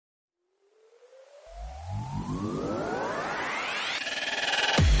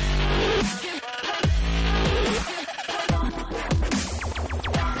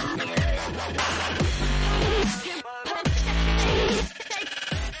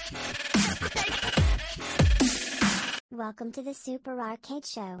welcome to the Super R-CADE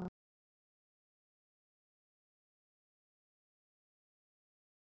Show.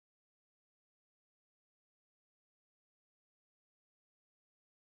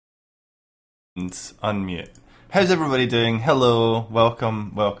 Unmute. How's everybody doing? Hello,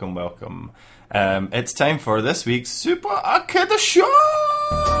 welcome. It's time for this week's Super R-CADE Show!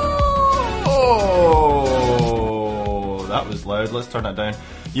 Oh, that was loud. Let's turn that down.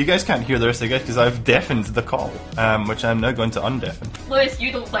 You guys can't hear the rest of the guys because I've deafened the call, which I'm now going to undeafen. Lewis,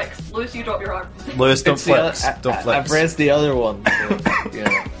 you don't flex. Lewis, you drop your arm. Lewis, don't flex. Don't flex. I've raised the other one. So,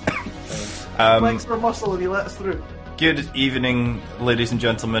 yeah. Flex our muscle and he let us through. Good evening, ladies and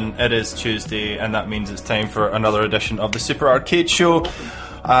gentlemen. It is Tuesday, and that means it's time for another edition of the Super R-CADE Show.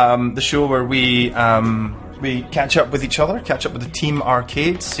 The show where we catch up with each other, catch up with the Team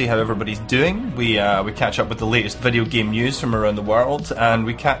R-CADE, see how everybody's doing. We catch up with the latest video game news from around the world, and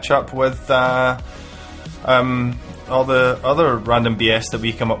we catch up with all the other random BS that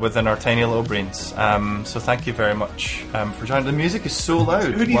we come up with in our tiny little brains. So thank you very much for joining. The music is so loud.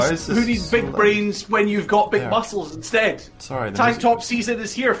 Who needs big brains when you've got big muscles instead? Sorry, Tank top season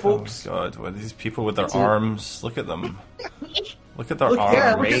is here, folks. Oh my God, what are these people with their arms? Look at them. Look at their arms.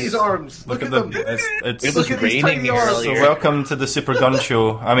 Yeah, look at these arms. Look at them. It was raining earlier. So welcome to the Super Gun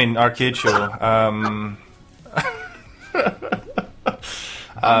Show. I mean, Arcade Show.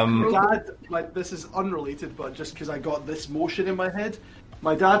 Dad, this is unrelated, but just because I got this motion in my head,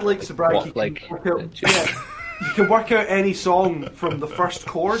 my dad likes to brag he can work out any song from the first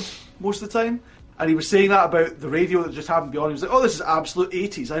chord most of the time. And he was saying that about the radio that just happened to be on. He was like, oh, this is absolute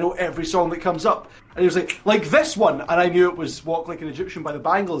 80s. I know every song that comes up. And he was like this one. And I knew it was Walk Like an Egyptian by the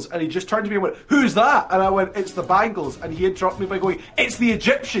Bangles. And he just turned to me and went, who's that? And I went, it's the Bangles. And he interrupted me by going, it's the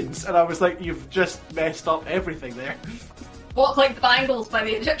Egyptians. And I was like, you've just messed up everything there. Walk Like the Bangles by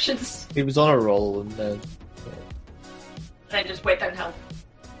the Egyptians. He was on a roll and then just went downhill.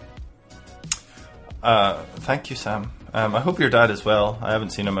 Thank you, Sam. I hope your dad is well. I haven't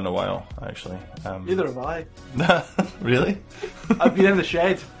seen him in a while, actually. Neither have I. Really? I've been in the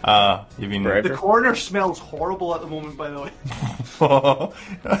shed. You've been... The corner smells horrible at the moment, by the way.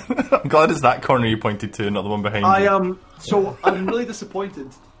 I'm glad it's that corner you pointed to, not the one behind you. So I'm really disappointed.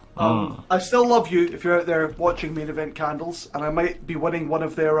 I still love you if you're out there watching Main Event Candles, and I might be winning one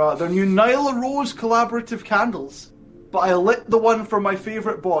of their new Nyla Rose collaborative candles. But I lit the one for my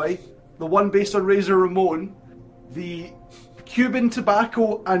favourite boy, the one based on Razor Ramon, the Cuban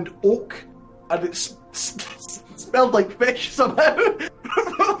tobacco and oak, and it smelled like fish somehow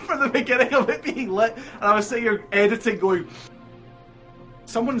from the beginning of it being lit. And I was sitting here editing going,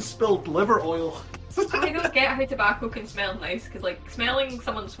 someone spilled liver oil. I don't get how tobacco can smell nice, because smelling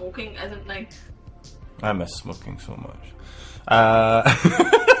someone smoking isn't nice. I miss smoking so much.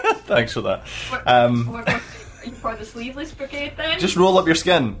 Thanks for that. Are you part of the sleeveless brigade then? Just roll up your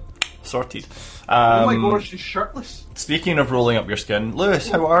skin. Sorted. Oh my gosh, she's shirtless. Speaking of rolling up your skin, Lewis,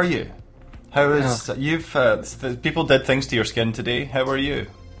 how are you? How is people did things to your skin today? How are you?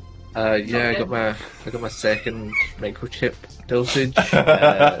 I got my second microchip dosage.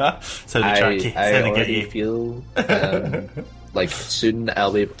 I already feel like soon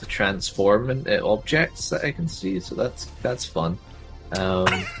I'll be able to transform into objects that I can see, so that's fun.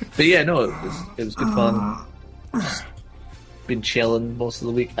 But yeah, no, it was good fun. Been chilling most of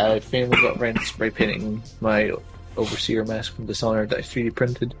the week. I finally got around to spray painting my Overseer mask from Dishonored that I 3D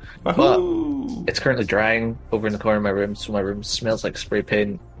printed. Wahoo! But it's currently drying over in the corner of my room, so my room smells like spray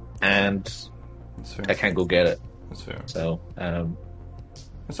paint, and I can't go get it. That's fair. So,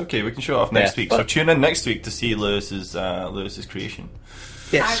 it's okay. We can show it off next week. So tune in next week to see Lewis's creation.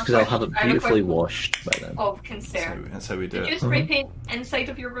 Yes, because I'll have it beautifully washed by then. Of concern. That's how we do it. Did you spray paint inside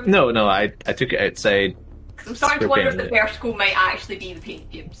of your room? No, I took it outside. I'm starting to wonder if the vertical might actually be the paint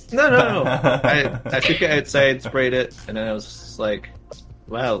fumes. No. I took it outside, sprayed it, and then I was just like,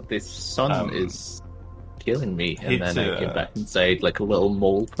 wow, this sun is killing me. And then I came back inside like a little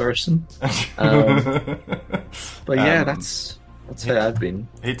mole person. But yeah, that's how I've been.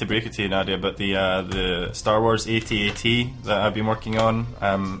 I hate to break it to you, Nadia, but the Star Wars AT-AT that I've been working on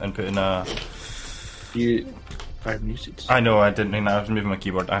and putting a... I muted. I know, I didn't mean that. I was moving my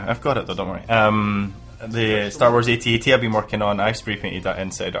keyboard. I've got it though, don't worry. The Star Wars AT-AT I've been working on, I spray painted that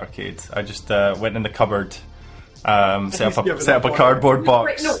inside R-CADE. I just went in the cupboard, set up a cardboard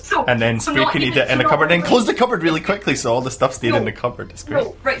box, and then spray painted it in the cupboard, and closed the cupboard really quickly so all the stuff stayed in the cupboard. It's great.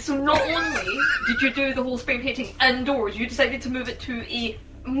 No, right, so not only did you do the whole spray painting indoors, you decided to move it to a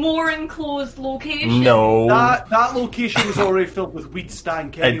more enclosed location. No. That location is already filled with weed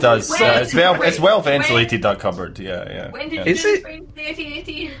stank anyway. It does. It's well ventilated, that cupboard. Yeah. When did you spray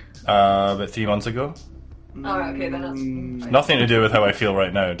the AT-AT? About 3 months ago. Alright, okay, then that's fine. Nothing to do with how I feel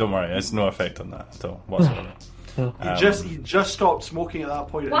right now. Don't worry, it's no effect on that at all whatsoever. You just stopped smoking at that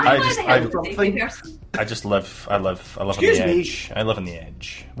point. Why I am just- the I- hell a safety person? I just live. I live on Excuse the me. edge. I live on the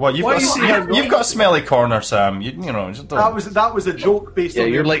edge. What Why you say I'm you've got a smelly corner, Sam. You know. Just don't. That was a joke based on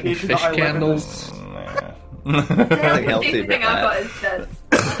the you're lighting implication fish that I live in candles. The healthy safety thing bit I've that.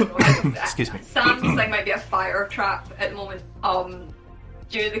 got is that Excuse me. Sam's thing might be a fire trap at the moment.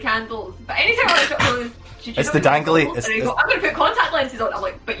 Due to the candles, but anytime I go, It's the dangly- I'm going to put contact lenses on. I'm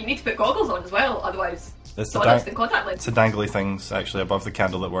like, but you need to put goggles on as well, otherwise. It's someone else in contact It's lenses. the dangly things actually above the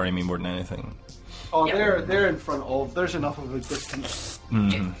candle that worry me more than anything. Oh, Yeah. they're in front of. There's enough of a distance.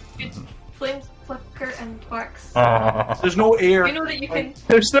 Flames flicker and wax. There's no air. You know that you can.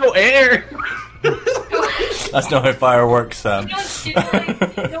 There's no air. That's not how fire works, Sam.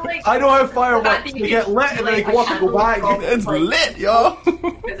 I know how fireworks that they you get can lit and then they light go a up and go candle back. from- It's lit, yo.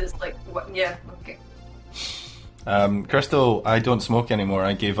 Because it's like, what? Yeah, okay. Crystal, I don't smoke anymore.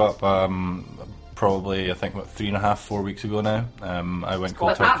 I gave up probably, I think, 4 weeks ago now. I went cold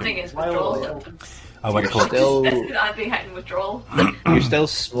What's happening turkey. is withdrawal symptoms. I went cold. Still, I've been hitting withdrawal. you're still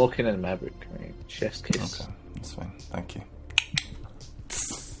smoking in Maverick, right? Chef's kiss. Okay, that's fine. Thank you.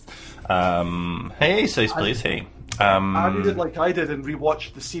 Hey, says please. Hey. I did like I did and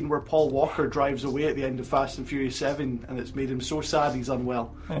rewatched the scene where Paul Walker drives away at the end of Fast and Furious 7, and it's made him so sad he's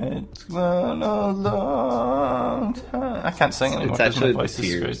unwell. It's been a long time. I can't sing anymore It's because my actually voice the is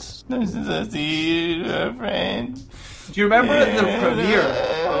tears. screwed. This is a dear friend. Do you remember at the premiere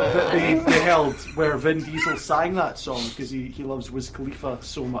that they held where Vin Diesel sang that song because he loves Wiz Khalifa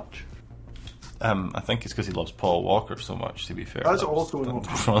so much? I think it's because he loves Paul Walker so much. To be fair, That's also an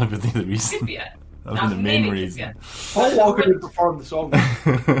that's probably the reason. Could be it. That was the main reason. Paul Walker did perform the song.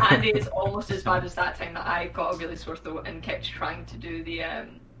 And it's almost as bad as that time that I got a really sore throat and kept trying to do the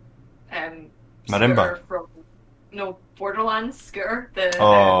Marimba. scooter from Borderlands scooter. The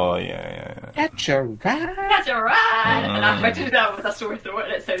Oh yeah. That's your right. That's a ride! And I tried to do that with a sore throat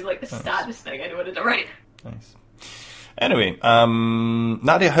and it sounded like the saddest thing anyone had ever written. Nice. Anyway,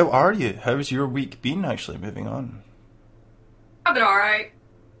 Nadia, how are you? How's your week been? Actually, moving on. I've been alright.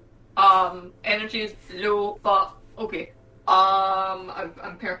 Energy is low, but okay.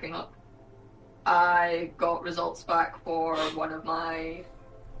 I'm perking up. I got results back for one of my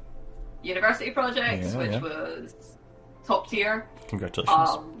university projects, which was top tier.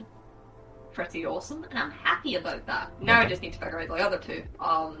 Congratulations. Pretty awesome, and I'm happy about that. Now I just need to figure out the other two,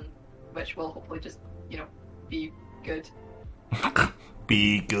 which will hopefully just, be good.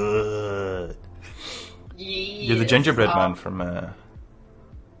 Be good. Yes. You're the gingerbread man from.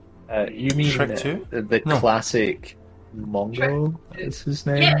 You mean Shrek 2? The No. classic Mongo is his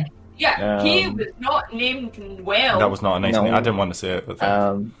name? Yeah. He was not named well. That was not a nice No. name. I didn't want to say it, but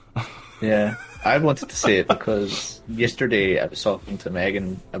Yeah, I wanted to say it because yesterday I was talking to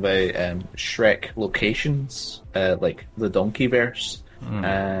Megan about Shrek locations, like the Donkey Verse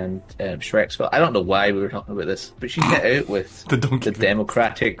and Shrek's. I don't know why we were talking about this, but she hit out with The Donkey Verse.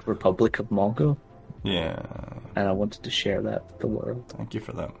 Democratic Republic of Mongo, yeah. and I wanted to share that with the world. Thank you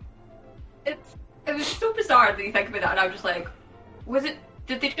for that. It was so bizarre that you think about that, and I was just like,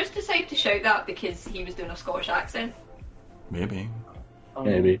 did they just decide to shout that because he was doing a Scottish accent? Maybe.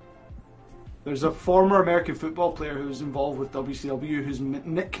 Maybe. There's a former American football player who was involved with WCW whose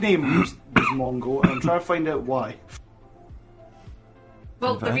nickname was Mongo, and I'm trying to find out why.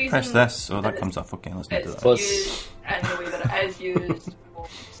 Well, If the I reason press this, that it's- comes up. Okay, let's not do it's that. used and the way that it is used.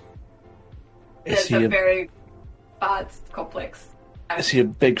 Is It's he a a, very bad, complex. is he a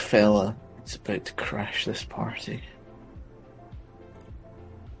big fella? He's about to crash this party.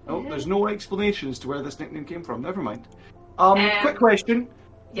 No, there's no explanation as to where this nickname came from. Never mind. Quick question.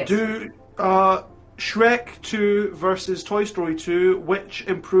 Yes. Do Shrek 2 versus Toy Story 2, which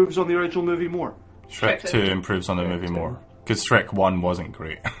improves on the original movie more? Shrek 2 improves on the movie more. Because Shrek 1 wasn't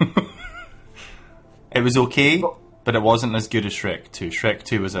great. It was okay, but it wasn't as good as Shrek 2. Shrek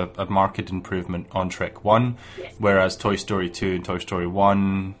 2 was a marked improvement on Shrek 1, whereas Toy Story 2 and Toy Story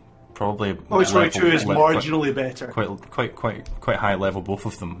 1 probably... Toy Story 2 is marginally better. Quite high level, both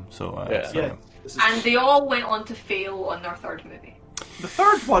of them. So, Yeah. And they all went on to fail on their third movie. The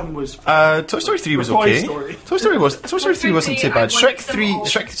third one was... Toy Story 3 was Toy okay. Story. Toy Story 3 wasn't too bad. I wanted Shrek them all-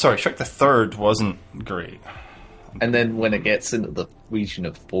 3... Shrek the third wasn't great. And then when it gets into the region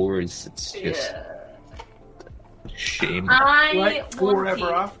of fours, it's just shame. I Like Forever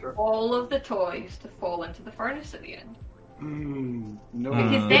wanted After. all of the toys to fall into the furnace at the end. No.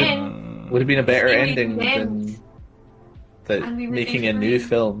 Because then Would have been a better we would ending end, than and we would making be a new free.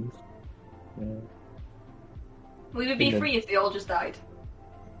 film. we would be Yeah. free if they all just died.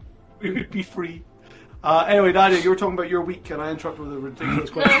 We would be free. Anyway, Nadia, you were talking about your week, and I interrupted with a ridiculous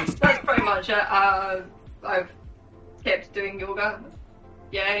question. That's pretty much it. I've kept doing yoga.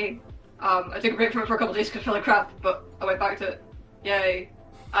 Yay. I took a break from it for a couple of days because I felt like crap, but I went back to it. Yay.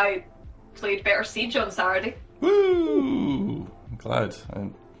 I played better Siege on Saturday. Woo! I'm glad.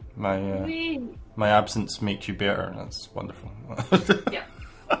 My absence makes you better. That's wonderful. Yeah.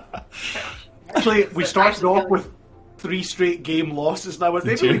 Actually, we started off with 3 straight game losses now.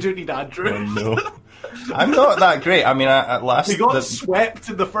 Maybe we do need Andrew. No. I'm not that great. I mean, at last... We got swept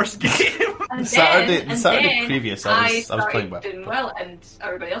in the first game. The Saturday previous, I was playing well. Doing well, and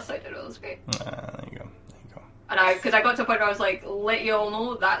everybody else started doing well. It was great. There you go. And because I got to a point where I was like, let you all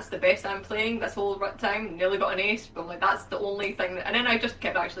know that's the best I'm playing this whole time. Nearly got an ace, but I'm like, that's the only thing that... And then I just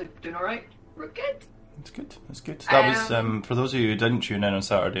kept actually doing alright. We're good. It's good. That was, for those of you who didn't tune in on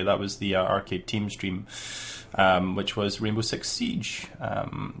Saturday, that was the arcade team stream, which was Rainbow Six Siege.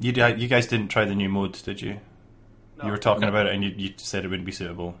 You guys didn't try the new mode, did you? No. You were talking about it and you said it wouldn't be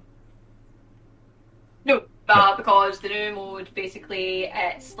suitable. No, because the new mode, basically,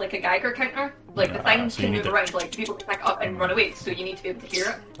 it's like a Geiger counter. Like, the things can move around, like, people can pick up and run away, so you need to be able to hear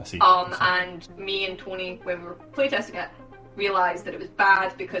it. I see. And me and Tony, when we were playtesting it, realised that it was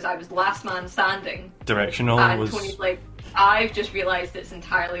bad because I was last man standing. Directional and Tony's like, I've just realised it's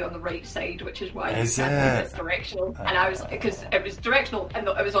entirely on the right side, which is why it's directional. And I was, because it was directional and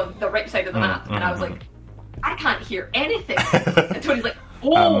it was on the right side of the map, and I was like, I can't hear anything. And Tony's like,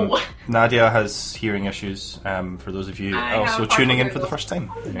 oh! Nadia has hearing issues, for those of you also tuning in for the first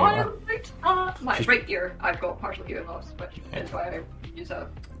time. My right ear, I've got partial hearing loss, which is why I use a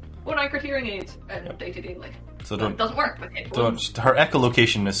one-anchored hearing aid in day-to-day life. So it doesn't work with headphones. Her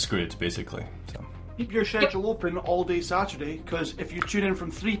echolocation is screwed, basically. So. Keep your schedule open all day Saturday, because if you tune in from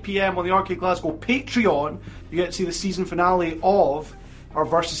 3 PM on the Arcade Glasgow Patreon, you get to see the season finale of our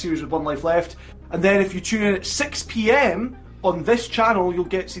Versus series with One Life Left. And then if you tune in at 6 PM on this channel, you'll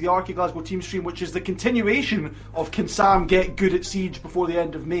get to see the Arcade Glasgow team stream, which is the continuation of Can Sam Get Good at Siege before the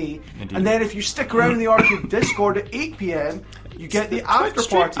end of May. Indeed. And then if you stick around in the Arcade Discord at 8 PM, you get the after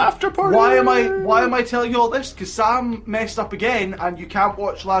party. Why am I telling you all this? Because Sam messed up again, and you can't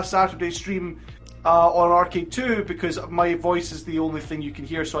watch last Saturday's stream on Arcade 2 because my voice is the only thing you can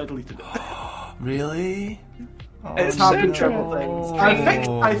hear, so I deleted it. Really? It's happened several things.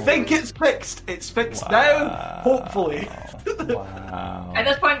 I think it's fixed. It's fixed now, hopefully. Wow. At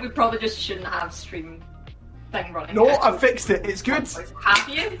this point, we probably just shouldn't have stream thing running. No, I fixed it. It's good. Have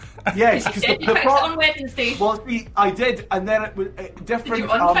you? Yes, because you fixed it on Wednesday. Well, see, I did, and then it was different. Did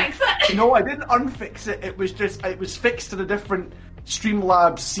you unfix it? No, I didn't unfix it. It was fixed in a different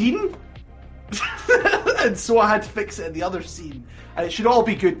Streamlabs scene. And so I had to fix it in the other scene, and it should all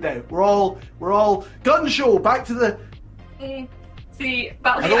be good now. We're all gun show. Back to the. See,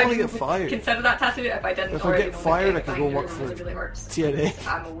 but I don't want to get fired. Consider that tattoo if I didn't. If I get fired, I can go work for really hurts. TNA.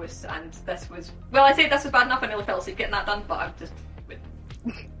 I'm a wuss, and this was. Well, I say this was bad enough. I nearly fell asleep getting that done, but I'm just.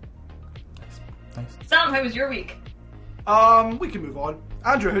 Nice. Sam, how was your week? We can move on.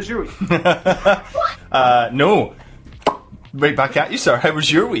 Andrew, how's your week? No. Right back at you, sir. How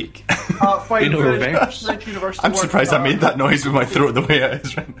was your week? Fine. I'm surprised I made that noise with my throat the way it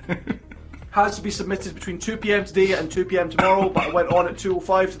is right now. Has to be submitted between 2 PM today and 2 PM tomorrow, but I went on at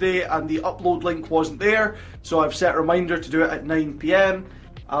 2:05 today and the upload link wasn't there, so I've set a reminder to do it at 9 PM.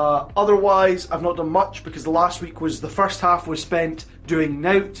 Otherwise, I've not done much because the last week was the first half was spent doing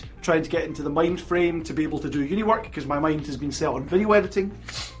Nout, trying to get into the mind frame to be able to do uni work because my mind has been set on video editing,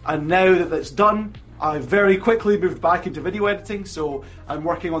 and now that that's done, I very quickly moved back into video editing, so I'm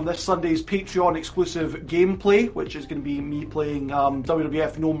working on this Sunday's Patreon exclusive gameplay, which is going to be me playing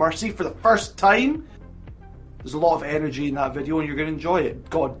WWF No Mercy for the first time. There's a lot of energy in that video and you're going to enjoy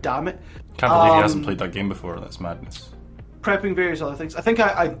it. God damn it. Can't believe he hasn't played that game before, that's madness. Prepping various other things. I think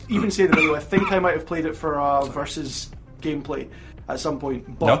I even say in the video, I think I might have played it for Versus gameplay at some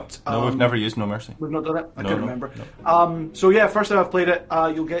point. But, no, we've never used No Mercy. We've not done it? I no, can't remember. No. So yeah, first time I've played it,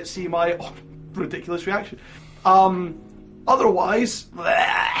 you'll get to see my ridiculous reaction. Otherwise...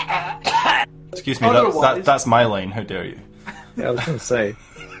 Excuse me, that's my line, how dare you. Yeah, I was going to say.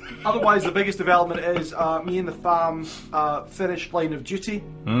 Otherwise, the biggest development is me and the fam finished Line of Duty.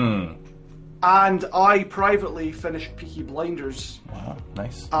 And I privately finished Peaky Blinders. Wow,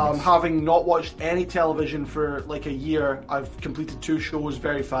 nice. Having not watched any television for like a year, I've completed 2 shows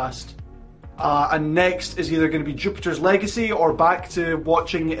very fast. And next is either going to be Jupiter's Legacy or back to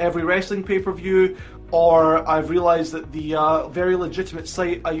watching every wrestling pay-per-view, or I've realised that the very legitimate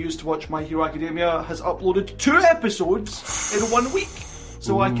site I use to watch My Hero Academia has uploaded 2 episodes in 1 week.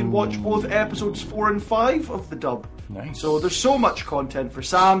 So I can watch both episodes 4 and 5 of the dub. Nice. So there's so much content for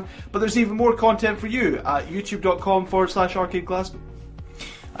Sam, but there's even more content for you at youtube.com/arcade Glasgow.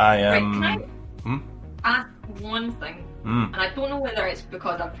 I am. Right, can I ask one thing? And I don't know whether it's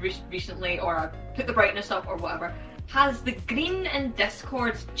because I've recently or I've put the brightness up or whatever. Has the green in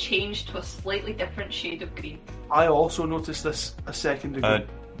Discord changed to a slightly different shade of green? I also noticed this a second ago.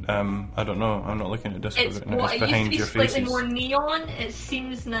 I don't know. I'm not looking at Discord. It's right now. what It's it used behind to be your slightly faces. more neon. It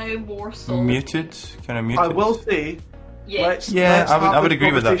seems now more solid. Muted, kind of muted. I will say, Yeah. let's I would have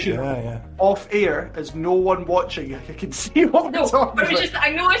agree with that. conversation Yeah. off air, as no one watching. I can see what No, we're talking but it was about. just I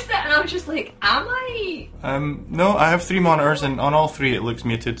noticed it and I was just like, am I? No, I have 3 monitors, and on all 3 it looks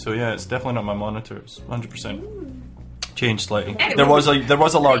muted. So yeah, it's definitely not my monitor. It's 100% changed slightly. Anyway. There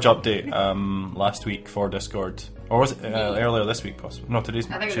was a large update last week for Discord, or was it earlier this week? Possibly. No, today's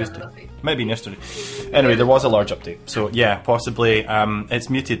I think it was Tuesday. this week. Maybe yesterday. Anyway, there was a large update. So yeah, possibly it's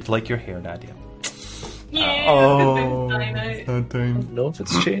muted like your hair, Nadia. Yeah. Oh, I know. that time. I don't know if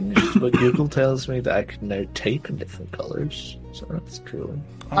it's changed, but Google tells me that I can now type in different colours, so that's cool.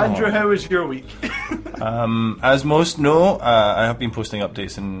 Andrew, how was your week? As most know, I have been posting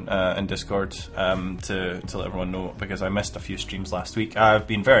updates in Discord to let everyone know, because I missed a few streams last week. I've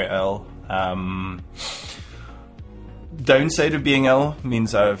been very ill. Downside of being ill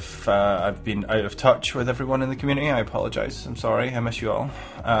means I've been out of touch with everyone in the community. I apologise. I'm sorry. I miss you all.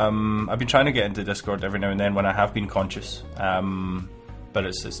 I've been trying to get into Discord every now and then when I have been conscious, but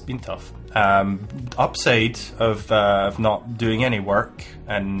it's been tough. Upside of not doing any work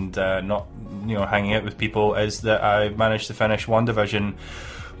and not hanging out with people is that I managed to finish One Division,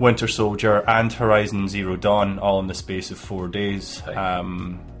 Winter Soldier, and Horizon Zero Dawn all in the space of 4 days.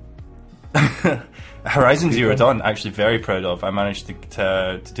 Horizon Zero Dawn, actually very proud of. I managed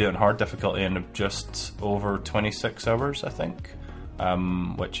to do it on hard difficulty in just over 26 hours, I think,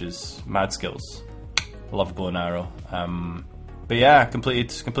 which is mad skills. Love bow and arrow. But yeah,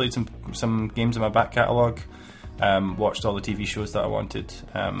 completed some games in my back catalogue. Watched all the TV shows that I wanted,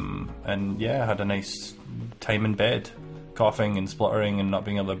 and yeah, had a nice time in bed, coughing and spluttering and not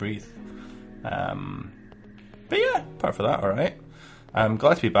being able to breathe. But yeah, apart from that, all right. I'm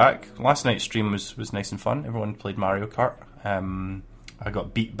glad to be back. Last night's stream was nice and fun. Everyone played Mario Kart. I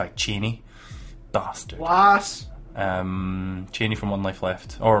got beat by Cheney. Bastard. Lass. Cheney from One Life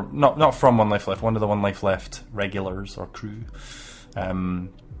Left. Or, not from One Life Left, one of the One Life Left regulars or crew.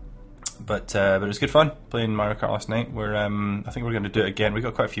 But it was good fun playing Mario Kart last night. I think we're going to do it again. We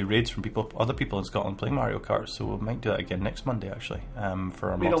got quite a few raids from other people in Scotland playing Mario Kart, so we might do that again next Monday, actually.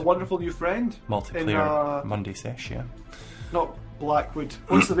 For our Made a wonderful new friend. multiplayer Monday sesh, yeah. Not Blackwood.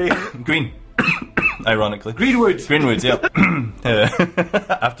 What's the name? Green. Ironically. Greenwood. Greenwood, yeah.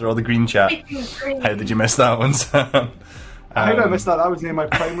 After all the green chat. How did you miss that one, Sam? How did I miss that? That was the name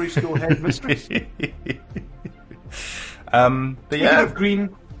of my primary school headmistress. But Speaking yeah. of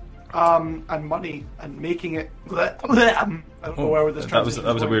green and money and making it... I don't know where this that was transition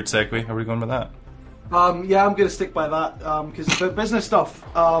a going. weird segue. Are we going with that? Yeah, I'm going to stick by that because it's about business stuff.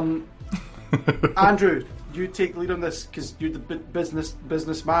 Andrew, you take the lead on this because you're the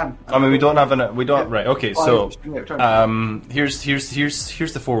businessman. I mean, we don't have right. Okay, so here's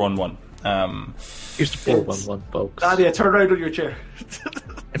the 411. Here's the 411, folks. Nadia, turn around on your chair.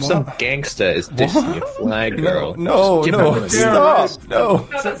 If some gangster is dissing your flag, girl, No, just give no, him a stop, no.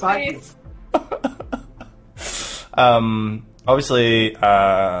 Sit back. Obviously,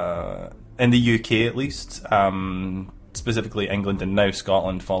 in the UK at least, specifically England and now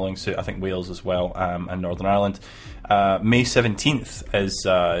Scotland following suit, I think Wales as well, and Northern Ireland. May 17th is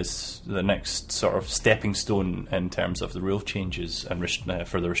the next sort of stepping stone in terms of the rule changes and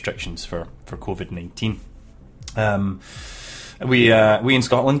for the restrictions for COVID-19. We in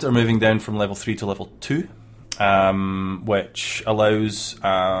Scotland are moving down from level 3 to level 2, which allows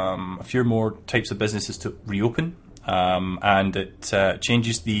a few more types of businesses to reopen. And it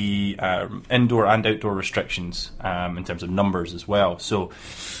changes the indoor and outdoor restrictions in terms of numbers as well. So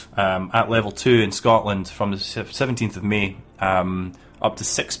at level 2 in Scotland from the 17th of May, up to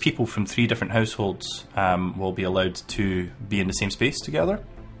 6 people from 3 different households will be allowed to be in the same space together.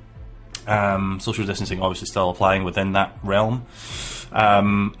 Social distancing obviously still applying within that realm.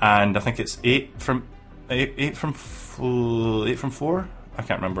 And I think it's 8 from 4? I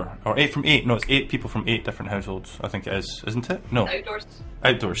can't remember. Or 8 from 8. No, it's 8 people from 8 different households. I think it is, isn't it? No. Outdoors.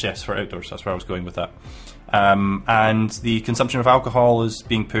 Outdoors, yes, for outdoors. That's where I was going with that. And the consumption of alcohol is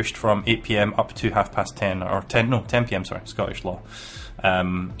being pushed from 8 p.m. up to 10:30, or 10 p.m. Sorry, Scottish law.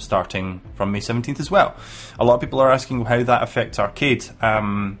 Starting from May 17th as well. A lot of people are asking how that affects R-CADE.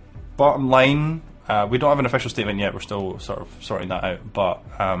 Bottom line, we don't have an official statement yet. We're still sort of sorting that out. But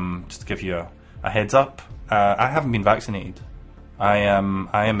just to give you a heads up, I haven't been vaccinated. I am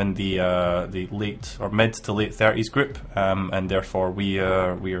in the late or mid to late 30s group, and therefore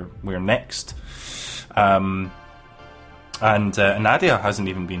we're next. And Nadia hasn't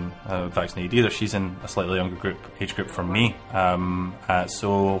even been vaccinated either. She's in a slightly younger age group from me.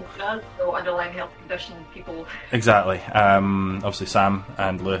 So no underlying health condition, people. Exactly. Obviously, Sam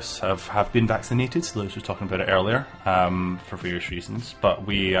and Lewis have been vaccinated. Lewis was talking about it earlier for various reasons, but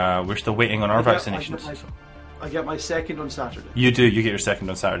we're still waiting on our vaccinations. I get my second on Saturday. You do. You get your second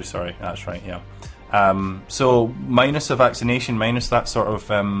on Saturday. Sorry, that's right. Yeah. So minus a vaccination, minus that sort of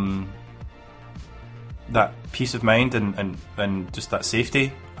that peace of mind and just that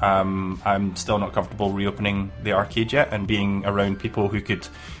safety, I'm still not comfortable reopening the arcade yet and being around people who could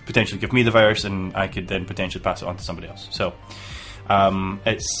potentially give me the virus and I could then potentially pass it on to somebody else. So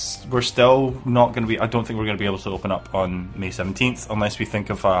we're still not going to be. I don't think we're going to be able to open up on May 17th unless we think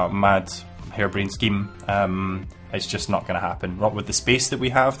of a mad harebrained scheme. It's just not going to happen. Not with the space that we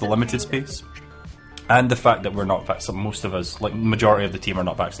have, the limited space. And the fact that we're not vaccinated, most of us, like majority of the team, are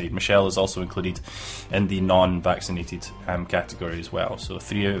not vaccinated. Michelle is also included in the non-vaccinated category as well. So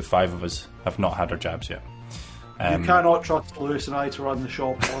 3 out of 5 of us have not had our jabs yet. You cannot trust Lewis and I to run the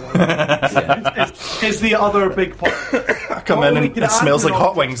shop. Is the other big part. I come in and it smells like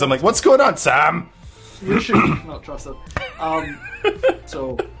hot wings. I'm like, what's going on, Sam? You should not trust them.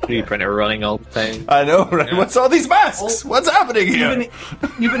 So 3D printer running all the time. I know, right? Yeah. What's all these masks? What's happening here?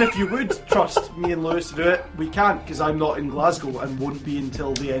 Even if you would trust me and Lewis to do it, we can't because I'm not in Glasgow and won't be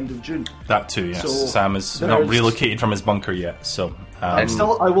until the end of June. That too, yes. So Sam is not relocated from his bunker yet, so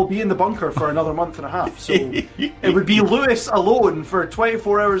I will be in the bunker for another month and a half. So it would be Lewis alone for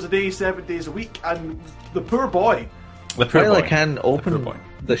 24 hours a day, 7 days a week, and the poor boy. While I can open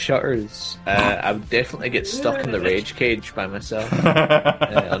the shutters, I would definitely get stuck in the rage cage by myself,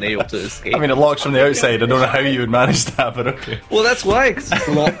 unable to escape. I mean, it locks from the outside. I don't know how you would manage that, but okay. Well, that's why, because it's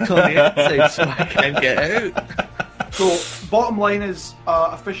locked on the outside, so I can't get out. So, bottom line is,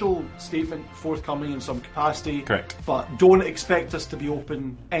 official statement forthcoming in some capacity. Correct. But don't expect us to be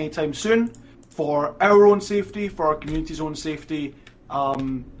open anytime soon for our own safety, for our community's own safety,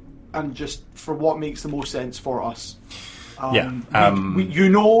 and just for what makes the most sense for us. You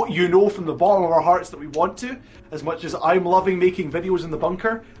know from the bottom of our hearts that we want to, as much as I'm loving making videos in the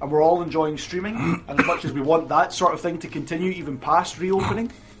bunker and we're all enjoying streaming, and as much as we want that sort of thing to continue even past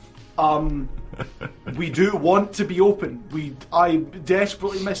reopening, we do want to be open. I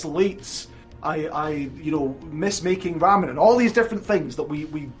desperately miss Lates. I miss making ramen, and all these different things that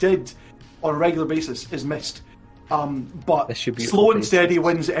we did on a regular basis is missed. But slow and steady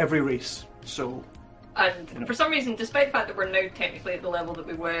wins every race. So. And for some reason, despite the fact that we're now technically at the level that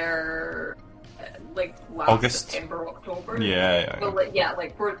we were like last August. September, October.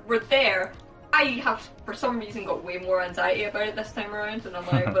 We're there. I have, for some reason, got way more anxiety about it this time around, and I'm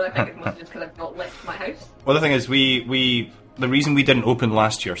like, but I think it's mostly just because I've not left my house. Well, the thing is, the reason we didn't open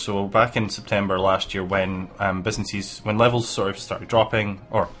last year, so back in September last year, when when levels sort of started dropping,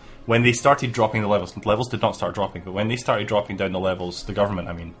 or when they started dropping the levels did not start dropping, but when they started dropping down the levels, the government,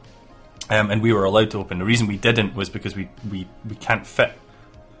 I mean, and we were allowed to open. The reason we didn't was because we can't fit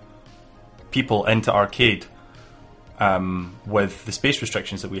people into arcade with the space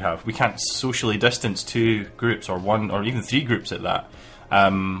restrictions that we have. We can't socially distance 2 groups or 1 or even 3 groups at that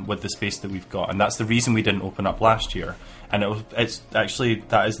with the space that we've got, and that's the reason we didn't open up last year. And it's actually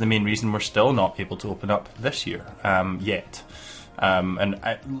that is the main reason we're still not able to open up this year yet.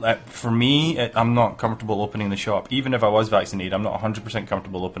 For me, I'm not comfortable opening the shop. Even if I was vaccinated, I'm not 100%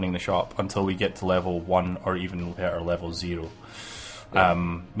 comfortable opening the shop until we get to level 1 or even better, level 0.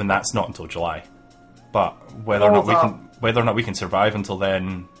 And that's not until July. But whether or not we can survive until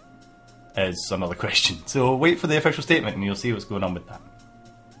then is another question. So wait for the official statement, and you'll see what's going on with that.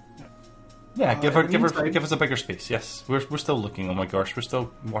 Yeah, give us a bigger space. Yes, we're still looking. Oh my gosh, we're still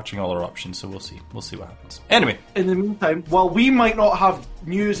watching all our options. So we'll see what happens. Anyway, in the meantime, while we might not have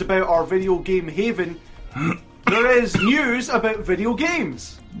news about our video game haven, there is news about video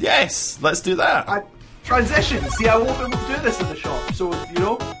games. Yes, let's do that. Transition. See, I won't be able to do this in the shop. So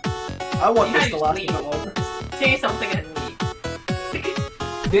I want this to last a bit longer. Say something and leave.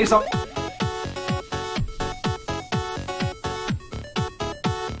 Say something.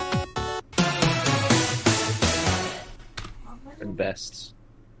 Bests.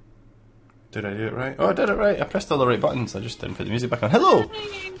 Did I do it right? Oh, I did it right. I pressed all the right buttons. I just didn't put the music back on. Hello!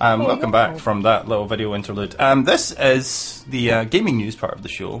 Welcome back from that little video interlude. This is the gaming news part of the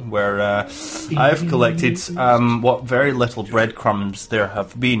show, where I've collected what very little breadcrumbs there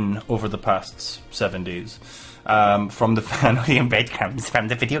have been over the past 7 days. from the family and breadcrumbs from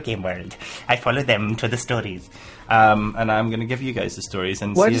the video game world. I follow them to the stories. And I'm going to give you guys the stories.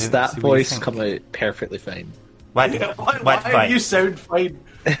 And Why see, does that see voice come out perfectly fine? What? Why you sound fine?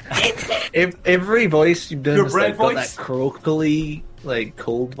 Every voice you've done Your is bread like got voice? that croakily, like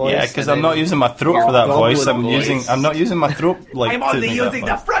cold voice. Yeah, because and I'm not then- using my throat for that goblin voice. voice. I'm not using my throat like. I'm to only make that using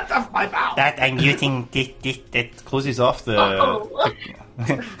the voice. front of my mouth. That I'm using this. Closes off the. Oh,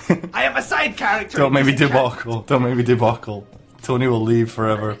 I have a side character. Don't make me in this chat. debacle. Don't make me debacle. Tony will leave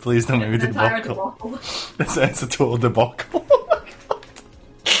forever. Please don't make me an entire debacle. debacle. It's a total debacle.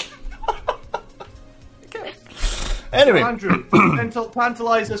 Anyway, Andrew,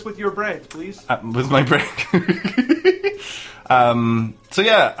 tantalize us with your bread, please. with my break. So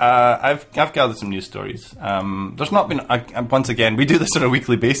yeah, I've gathered some news stories. There's not been once again we do this on a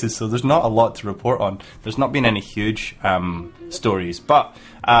weekly basis, so there's not a lot to report on. There's not been any huge stories, but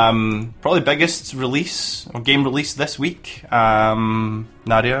probably biggest release or game release this week.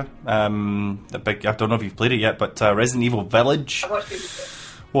 Nadia, the big. I don't know if you've played it yet, but Resident Evil Village I watched it.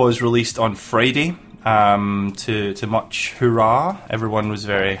 was released on Friday. To much hurrah, everyone was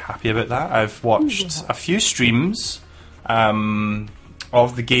very happy about that. I've watched a few streams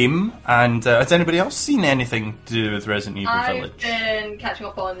of the game, and has anybody else seen anything to do with Resident Evil I've Village? been catching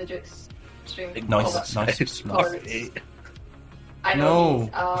up on the Duke's stream. Nice, nice. It's Or- I know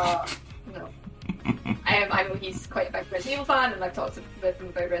No. he's, no. I know he's quite a big Resident Evil fan, and I've talked with him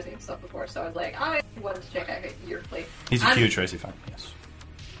about Resident Evil stuff before, so I was like, I wanted to check out your play. He's a And huge Resi fan, yes.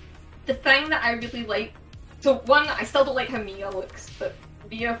 the thing that I really like, so one, I still don't like how Mia looks, but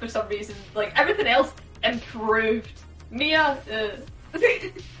Mia, for some reason, like, everything else improved. Mia, Okay,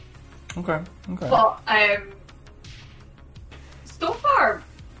 okay. but, so far,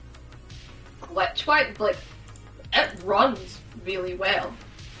 glitch-wise, like, it runs really well.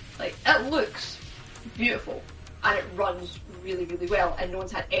 Like, it looks beautiful, and it runs really, really well, and no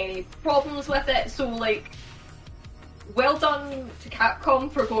one's had any problems with it, so, like, well done to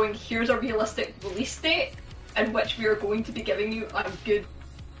Capcom for going, here's a realistic release date in which we are going to be giving you a good,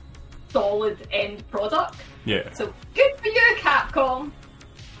 solid end product. Yeah. So, good for you, Capcom!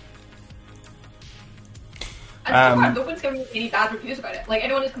 And so far, no one's giving me any bad reviews about it. Like,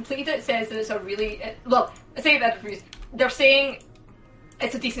 anyone who's completed it says that it's a really... well, I say bad reviews. They're saying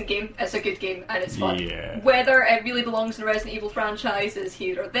it's a decent game, it's a good game, and it's fun. Yeah. Whether it really belongs in the Resident Evil franchise is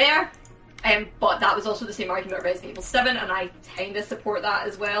here or there. But that was also the same argument of Resident Evil 7, and I kind of support that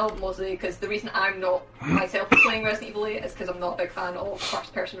as well, mostly because the reason I'm not myself playing Resident Evil 8 is because I'm not a big fan of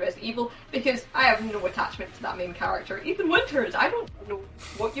first-person Resident Evil, because I have no attachment to that main character. Even Winters, I don't know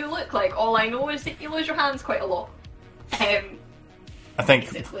what you look like. All I know is that you lose your hands quite a lot. I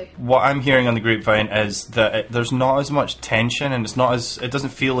think Basically. what I'm hearing on the grapevine is that there's not as much tension, and it doesn't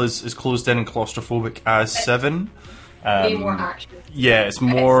feel as closed in and claustrophobic as 7. Way more action. Yeah, it's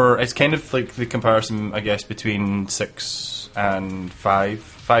more. It's kind of like the comparison, I guess, between 6 and 5.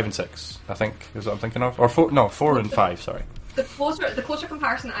 5 and 6, I think, is what I'm thinking of. Or 4. No, 4 and 5. Sorry. The closer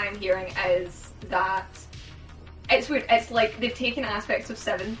comparison I'm hearing is that it's weird. It's like they've taken aspects of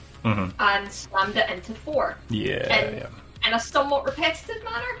 7 and slammed it into 4. Yeah, And yeah. in a somewhat repetitive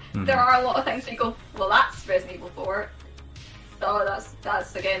manner, there are a lot of things that you go, well, that's Resident Evil 4. Oh, that's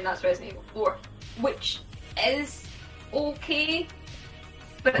Resident Evil 4, which is okay,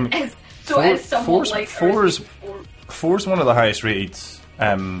 but it is somewhat like Four's Resident Evil 4's one of the highest rated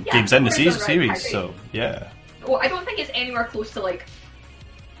games in the 4 is on the right series. high So rating. yeah. 4. Well, I don't think it's anywhere close to like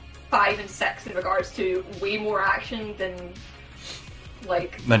 5 and 6 in regards to way more action than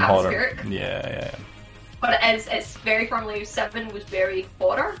like Then horror. atmospheric. Yeah. But it's very firmly 7 was very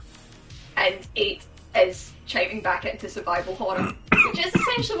horror, and 8 is chiming back into survival horror, which is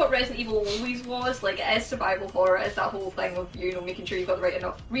essentially what Resident Evil always was. Like, it is survival horror, it's that whole thing of, you know, making sure you've got the right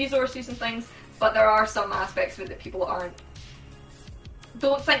enough resources and things, but there are some aspects of it that people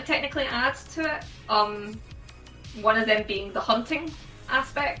don't think technically adds to it. One of them being the hunting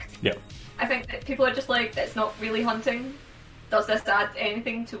aspect. Yeah. I think that people are just like, it's not really hunting. Does this add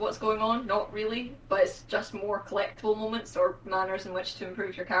anything to what's going on? Not really, but it's just more collectible moments or manners in which to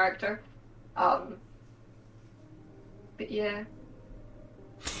improve your character. But yeah.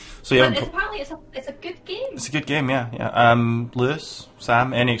 So yeah. But apparently it's a good game. It's a good game, yeah. Lewis,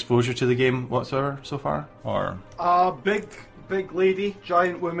 Sam, any exposure to the game whatsoever so far, or? Big lady,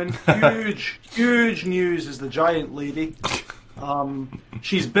 giant woman, huge news is the giant lady.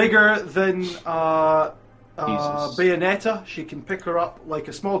 She's bigger than Bayonetta. She can pick her up like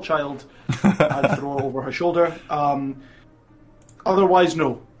a small child and throw her over her shoulder. Otherwise,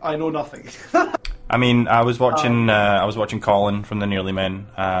 no, I know nothing. I mean, I was watching Colin from the Nearly Men.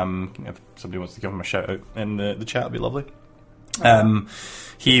 If somebody wants to give him a shout out in the chat, it'd be lovely.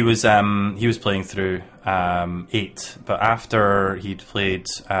 He was playing through 8, but after he'd played,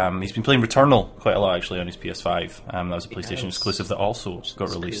 he's been playing Returnal quite a lot actually on his PS5. That was a PlayStation exclusive that also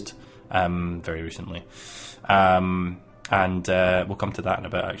got released very recently, and we'll come to that in a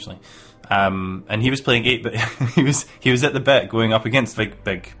bit actually. And he was playing 8, but he was at the bit going up against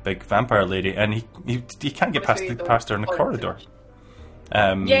big vampire lady, and he can't get past her in the corridor.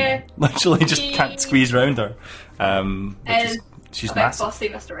 Literally just can't squeeze round her. She's massive. Bossy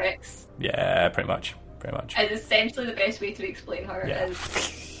Mr. X. Yeah, pretty much. Is essentially the best way to explain her. Yeah.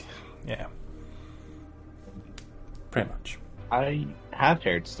 Is... yeah. Pretty much. I have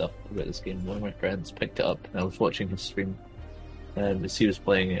heard stuff about this game. One of my friends picked it up, and I was watching his stream as he was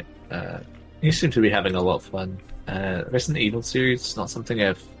playing it. He seemed to be having a lot of fun. Resident Evil series is not something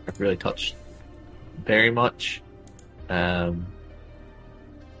I've really touched very much. So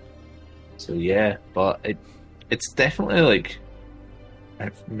yeah, but it's definitely like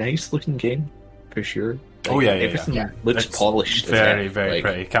a nice looking game for sure. Like, everything looks polished. Very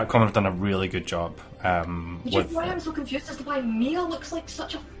pretty. Capcom have done a really good job. Which is why I'm so confused as to why Mia looks like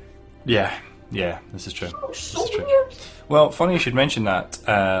such a... Yeah, this is true. So weird. Well, funny you should mention that,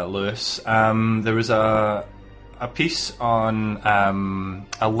 Lewis. There was a piece on a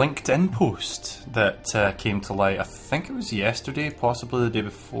LinkedIn post that came to light. I think it was yesterday, possibly the day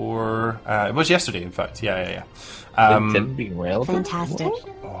before. It was yesterday, in fact. Yeah. LinkedIn being relevant. Fantastic.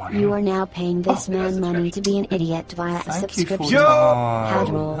 You are now paying this man money to be an idiot via a subscription.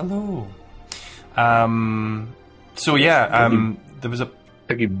 Hello. So yeah, there was a...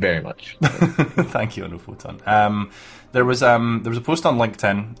 Thank you very much. Thank you, Onophoton. There was a post on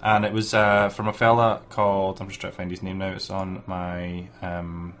LinkedIn, and it was from a fella called... I'm just trying to find his name now. It's on my...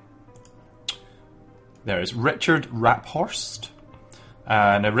 there it is. Richard Raphorst.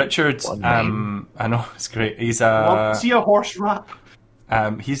 Now, Richard... I know, it's great. He's see a horse rap.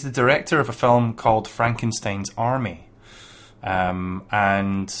 He's the director of a film called Frankenstein's Army.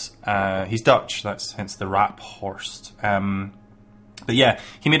 And he's Dutch. That's hence the Raphorst. But yeah,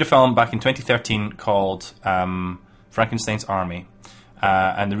 he made a film back in 2013 called Frankenstein's Army.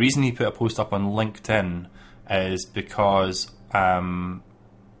 And the reason he put a post up on LinkedIn is because one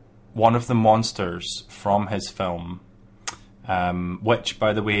of the monsters from his film, which,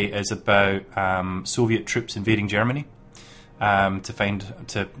 by the way, is about Soviet troops invading Germany,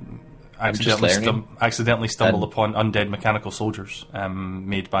 to accidentally stumble upon undead mechanical soldiers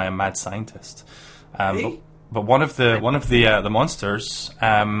made by a mad scientist. But one of the monsters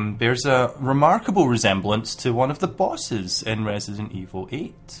bears a remarkable resemblance to one of the bosses in Resident Evil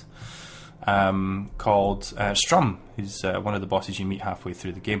 8, called Strum, who's one of the bosses you meet halfway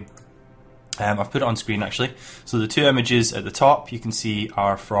through the game. I've put it on screen actually. So the two images at the top you can see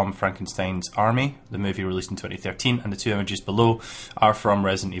are from Frankenstein's Army, the movie released in 2013, and the two images below are from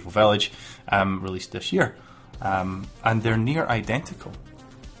Resident Evil Village, released this year. And they're near identical.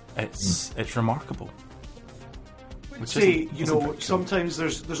 It's remarkable. Sometimes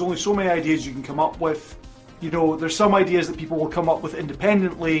there's only so many ideas you can come up with. There's some ideas that people will come up with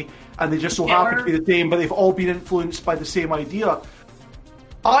independently, and they just so happen to be the same, but they've all been influenced by the same idea.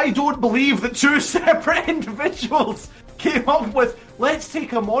 I don't believe that two separate individuals came up with, let's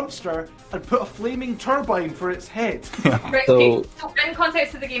take a monster and put a flaming turbine for its head. Right, okay. So in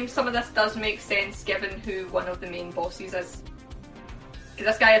context of the game, some of this does make sense given who one of the main bosses is.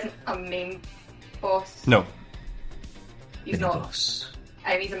 Because this guy isn't a main boss. No. He's not. Boss.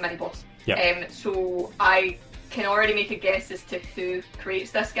 He's a mini boss. Yeah. So I can already make a guess as to who creates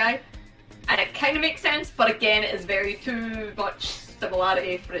this guy. And it kind of makes sense, but again, it is very too much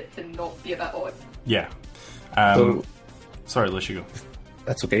similarity for it to not be a bit odd. Yeah. Sorry, let you go.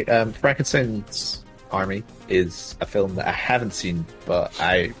 That's okay. Frankenstein's Army is a film that I haven't seen, but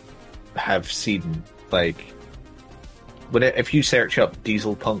I have seen, if you search up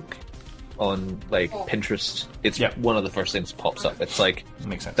Diesel Punk on Pinterest, it's one of the first things that pops up. It's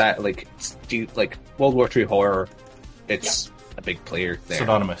makes sense. That World War II horror. It's a big player there.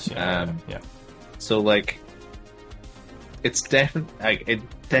 Synonymous. So it's it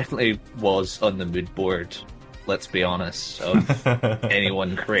definitely was on the mood board. Let's be honest, of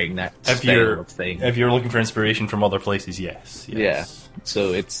anyone creating that style of thing. If you're looking for inspiration from other places, yes. Yeah.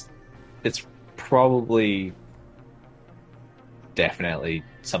 So it's probably definitely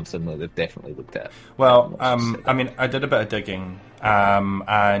something that they've definitely looked at. Well, I did a bit of digging,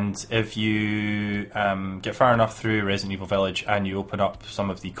 and if you get far enough through Resident Evil Village and you open up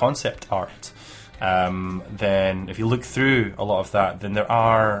some of the concept art then if you look through a lot of that, then there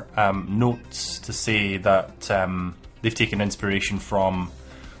are notes to say that they've taken inspiration from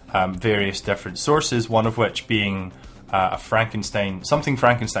various different sources, one of which being a Frankenstein, something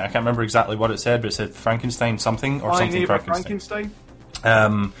Frankenstein. I can't remember exactly what it said, but it said Frankenstein something or something Frankenstein.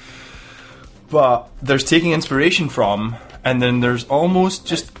 But there's taking inspiration from, and then there's almost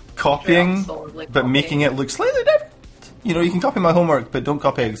just copying, but making it look slightly different. You know, you can copy my homework, but don't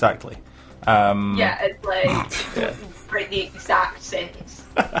copy it exactly. It's like write the exact sentence.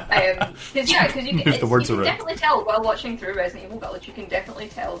 Because you can definitely tell while watching through Resident Evil Village, you can definitely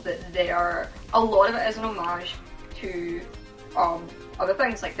tell that a lot of it is an homage to other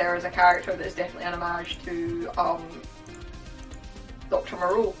things. Like there is a character that is definitely an homage to Dr.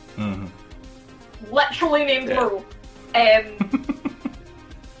 Moreau. Mm-hmm. Literally named Moreau. And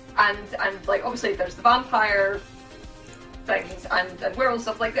like obviously there's the vampire things and werewolf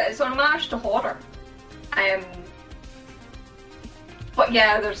stuff like that. It's an homage to horror. But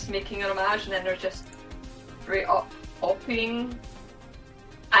yeah, there's making an homage and then there's just straight up copying.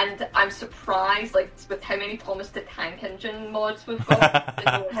 And I'm surprised, like, with how many Thomas the Tank Engine mods we've got, that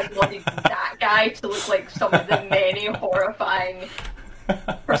no one has modded that guy to look like some of the many horrifying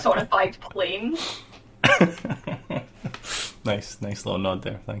personified planes. Nice little nod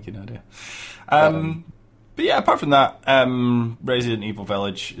there. Thank you, Nadia. But yeah, apart from that, Resident Evil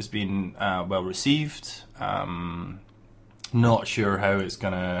Village has been well received. Not sure how it's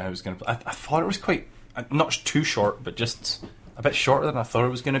gonna. I thought it was quite not too short, but just a bit shorter than I thought it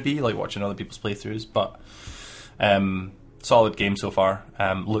was going to be. Like watching other people's playthroughs, but solid game so far.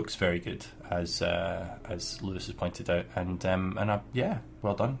 Looks very good, as Lewis has pointed out, and yeah,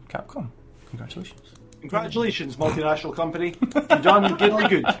 well done, Capcom. Congratulations. Congratulations, multinational company. You've done really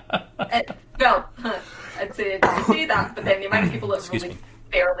good. Well, I'd say that, but then the amount of people that have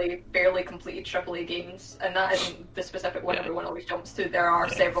really barely completed AAA games, and that isn't the specific one everyone always jumps to. There are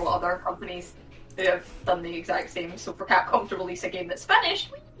several other companies who have done the exact same. So for Capcom to release a game that's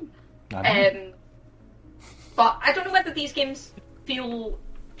finished, but I don't know whether these games feel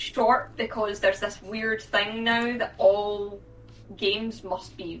short because there's this weird thing now that all games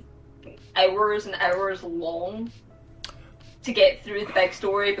must be hours and hours long to get through the big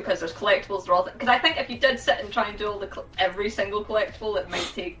story because there's collectibles. Because I think if you did sit and try and do every single collectible, it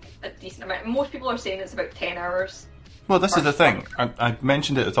might take a decent amount. Most people are saying it's about 10 hours. Well, this is the thing. I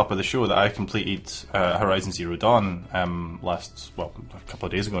mentioned at the top of the show that I completed Horizon Zero Dawn a couple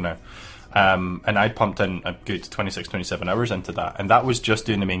of days ago now. And I pumped in a good 26, 27 hours into that. And that was just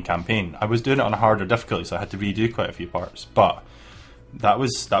doing the main campaign. I was doing it on a harder difficulty, so I had to redo quite a few parts. But that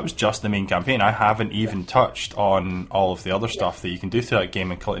was just the main campaign. I haven't even touched on all of the other stuff that you can do through that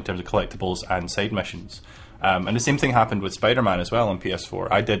game in terms of collectibles and side missions. And the same thing happened with Spider-Man as well on PS4.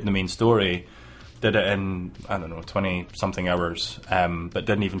 I did the main story, did it in, 20-something hours, but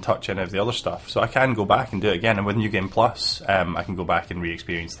didn't even touch any of the other stuff. So I can go back and do it again. And with New Game Plus, I can go back and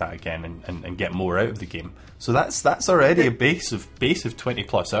re-experience that again and get more out of the game. So that's already a base of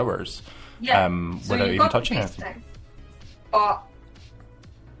 20-plus hours without even touching anything. But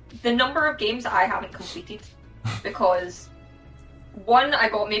the number of games I haven't completed, because one, I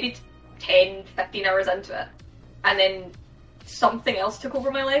got maybe 10, 15 hours into it, and then something else took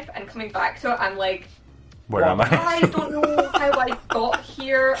over my life, and coming back to it, I'm like, where am I? I don't know how I got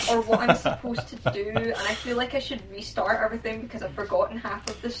here or what I'm supposed to do, and I feel like I should restart everything because I've forgotten half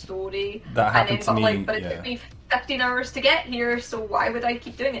of the story. That happened to me. But it took me 15 hours to get here, so why would I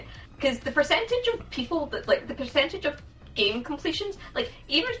keep doing it? Because the percentage of people that, the percentage of game completions,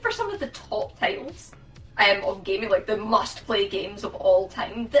 even for some of the top titles of gaming, the must-play games of all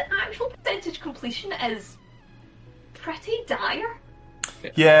time, the actual percentage completion is pretty dire.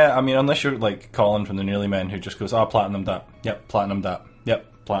 Yeah, I mean, unless you're like Colin from the Nearly Men who just goes, platinum that, yep, platinum that, yep,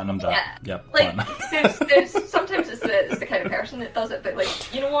 platinum that, yep, platinum. there's sometimes it's the kind of person that does it, but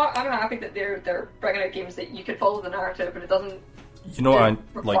you know what? I'm happy that they're bringing out games that you can follow the narrative, but it doesn't. You know what?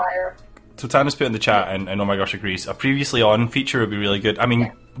 Require. So Tana's put in the chat, and oh my gosh, agrees. A previously on feature would be really good. I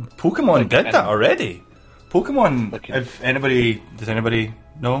mean, Pokemon did that already. Pokemon. Does anybody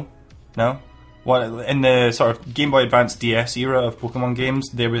know? No. What in the sort of Game Boy Advance DS era of Pokemon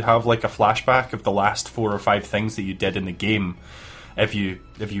games, they would have a flashback of the last 4 or 5 things that you did in the game. If you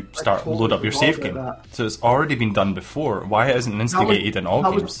load up your save game, so it's already been done before. Why isn't it instigated in all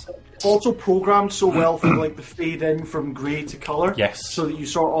games? Also programmed so well for the fade in from grey to colour. Yes. So that you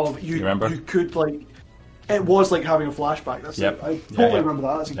sort of you could it was like having a flashback. That's yep. I totally remember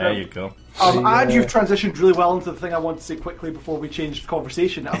that. That's incredible. There you go. And you've transitioned really well into the thing I want to say quickly before we change the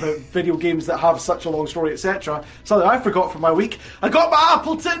conversation about video games that have such a long story, etc. Something I forgot from my week. I got my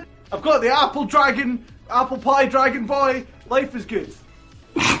Appleton. I've got the apple pie dragon boy. Life is good.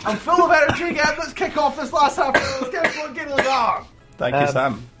 I'm full of energy again. Let's kick off this last half. Let's get it on. Thank you,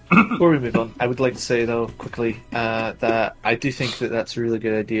 Sam. Before we move on, I would like to say though quickly that I do think that that's a really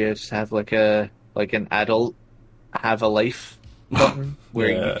good idea. Just have like an adult have a life button where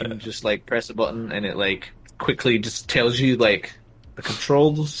you can just like press a button and it like quickly just tells you like the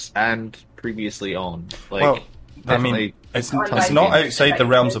controls and previously on. Like, well, I mean, it's not outside the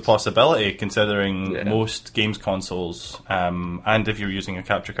realms of possibility, considering most games consoles, and if you're using a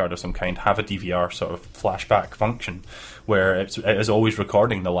capture card of some kind, have a DVR sort of flashback function, where it is always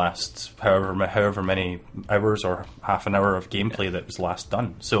recording the last however many hours or half an hour of gameplay that was last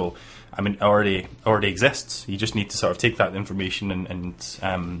done. So, I mean, it already exists. You just need to sort of take that information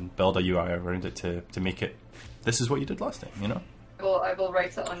and build a UI around it to make it. This is what you did last time, you know. Well, I will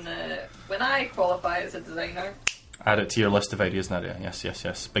write it on the when I qualify as a designer. Add it to your list of ideas, Nadia.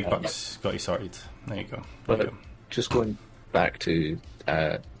 Yes. Big bucks got you sorted. There you go. But just going back to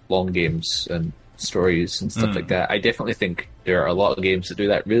long games and stories and stuff like that, I definitely think there are a lot of games that do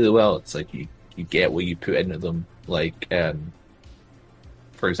that really well. It's like you get what you put into them. Like,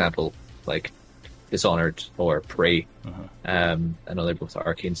 for example, like Dishonored or Prey. I know they're both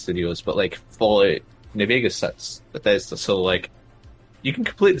Arcane Studios, but like Fallout New Vegas, that's Bethesda. So like, you can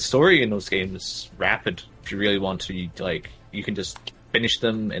complete the story in those games rapid if you really want to. You can just finish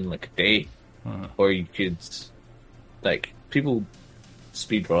them in like a day, or you could like people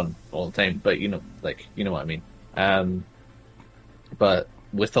speedrun all the time, but you know what I mean. But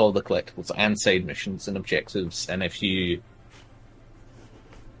with all the collectibles and side missions and objectives, and if you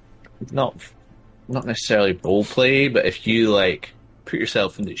not necessarily role play, but if you like put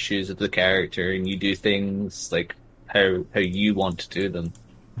yourself in the shoes of the character and you do things like how you want to do them,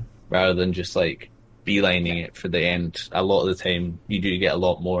 rather than just like beelining it for the end. A lot of the time, you do get a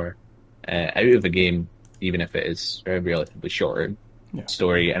lot more out of a game, even if it is a relatively shorter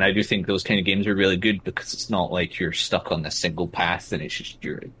story. And I do think those kind of games are really good because it's not like you're stuck on a single path and it's just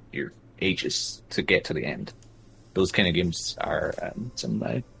your ages to get to the end. Those kind of games are some of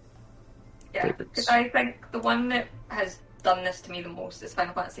my favorites. Because I think the one that has done this to me the most is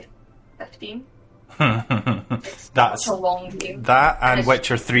Final Fantasy 15. That's a long game. That and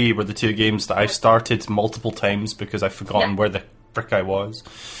Witcher 3 were the two games that I started multiple times because I've forgotten where the frick I was.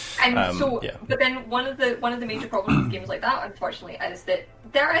 And but then one of the major problems with games like that, unfortunately, is that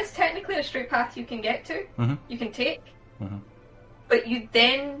there is technically a straight path you can get to, you can take, but you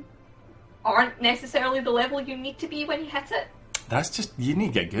then aren't necessarily the level you need to be when you hit it. That's just, you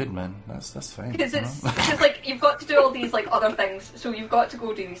need to get good, man. That's fine. Because because like you've got to do all these like other things, so you've got to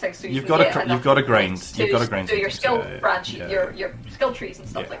go do these things. So you've got to grind. You've got to grind. Do your skill branch, your skill trees and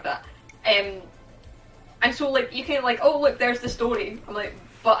stuff like that. And so like you can like, oh look, there's the story. I'm like,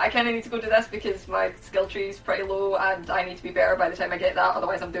 but I kind of need to go do this because my skill tree is pretty low, and I need to be better by the time I get that.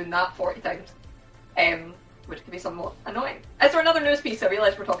 Otherwise, I'm doing that 40 times. Which could be somewhat annoying. Is there another news piece? I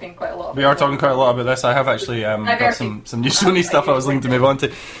realise we're talking quite a lot. We are talking quite a lot about this. I have actually got some new Sony stuff I was looking to move on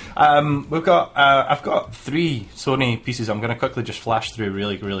to. I've got 3 Sony pieces. I'm going to quickly just flash through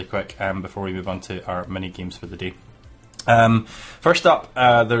really quick before we move on to our mini games for the day. First up,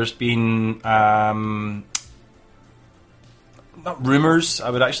 there's been not rumours. I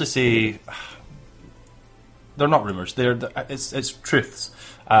would actually say they're not rumours. It's truths.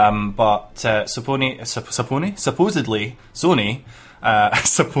 But supposedly Sony, supposedly Sony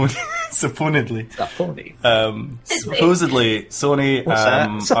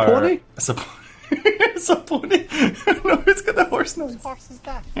Saponi? No, it's got the horse nose. Whose horse is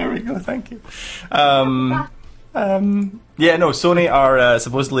that? There we go. Thank you. Sony are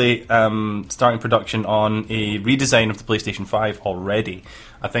supposedly starting production on a redesign of the PlayStation 5 already.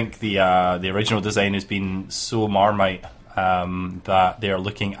 I think the original design has been so marmite that they are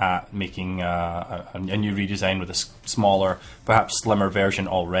looking at making a new redesign with a smaller, perhaps slimmer version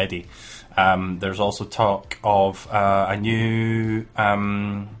already. There's also talk of a new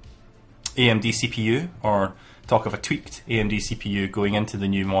AMD CPU, or talk of a tweaked AMD CPU going into the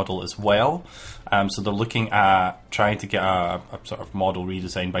new model as well. So they're looking at trying to get a sort of model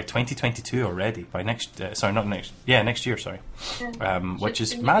redesign by 2022 already. By next year. Sorry, which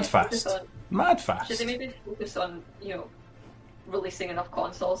is mad fast. Mad fast. Should they maybe focus on releasing enough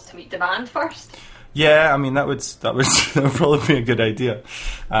consoles to meet demand first? Yeah, I mean that would probably be a good idea.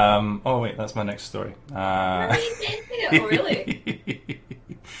 Oh wait, that's my next story. Oh really?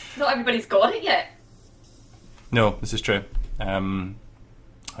 Not everybody's got it yet. No, this is true.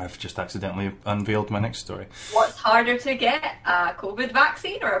 I've just accidentally unveiled my next story. What's harder to get, a COVID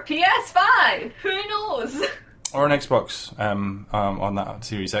vaccine or a PS5? Who knows? Or an Xbox on that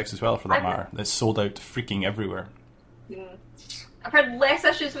Series X as well, for that matter. It's sold out freaking everywhere. I've heard less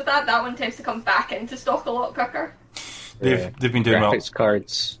issues with that. That one tends to come back into stock a lot quicker. They've been doing graphics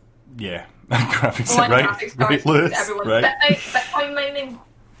cards. Yeah, graphics, right, Lewis, right. Bitcoin mining.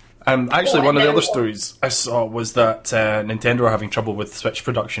 Actually, one of the other stories I saw was that Nintendo are having trouble with Switch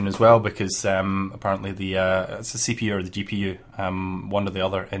production as well, because apparently it's the CPU or the GPU, one or the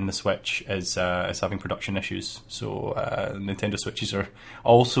other in the Switch is having production issues. So Nintendo Switches are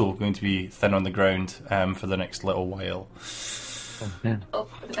also going to be thin on the ground for the next little while. The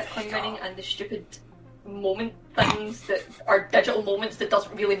Bitcoin mining and the stupid moment things that are digital moments that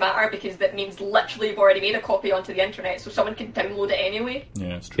doesn't really matter, because that means literally you've already made a copy onto the internet, so someone can download it anyway.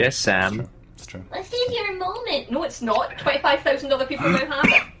 Yeah, it's true. Yes, Sam. It's true. Let's save your moment. No, it's not. 25,000 other people now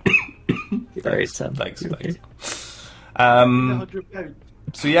have it. Very Sam. Thanks.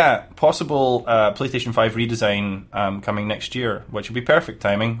 So yeah, possible PlayStation 5 redesign coming next year, which would be perfect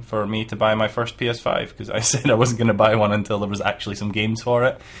timing for me to buy my first PS5, because I said I wasn't going to buy one until there was actually some games for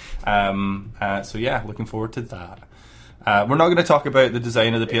it. So yeah, looking forward to that. We're not going to talk about the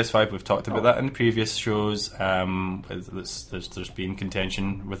design of the PS5. We've talked about that in previous shows. There's been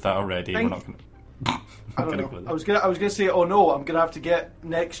contention with that already. We're not going to... I don't know. I was gonna say, oh no, I'm gonna have to get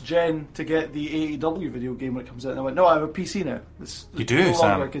next gen to get the AEW video game when it comes out. And I went, no, I have a PC now. You do,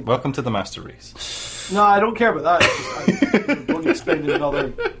 Sam. Welcome to the master race. No, I don't care about that. I'm going to spend another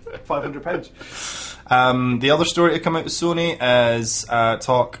 £500. The other story to come out with Sony is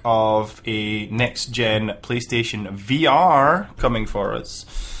talk of a next gen PlayStation VR coming for us.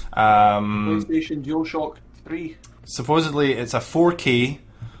 PlayStation DualShock 3. Supposedly, it's a 4K.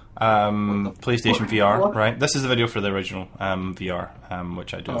 PlayStation VR, right? This is the video for the original VR,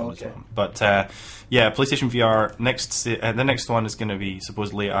 which I do own as well. But yeah, PlayStation VR. The next one is going to be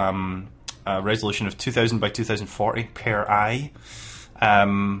supposedly a resolution of 2000 by 2040 per eye,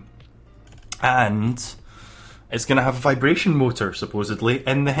 and it's going to have a vibration motor supposedly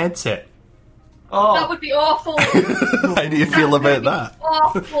in the headset. Oh, that would be awful. How do you feel about that?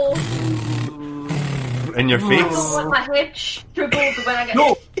 Awful. In your face. I don't want my head struggled when I get.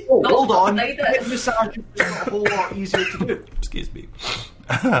 No, hold on. Head massage is a whole lot easier to do. Excuse me.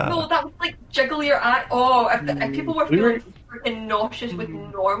 No, that would like jiggle your eye. Oh, if people were feeling freaking nauseous with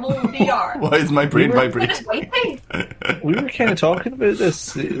normal VR. Why is my brain vibrating? We were kind of talking about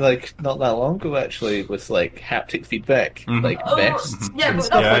this like not that long ago, actually, with like haptic feedback, like vests and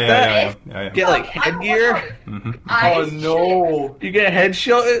stuff like that. Yeah. Get like headgear. Oh no! You get a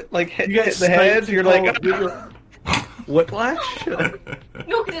headshot, like hit the head. You're like whiplash.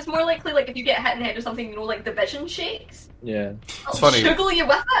 No, because it's more likely like if you get hit in the head or something, you know, like the vision shakes. Yeah, it's funny. Juggle you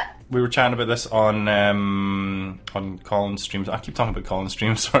with it. We were chatting about this on Colin's streams. I keep talking about Colin's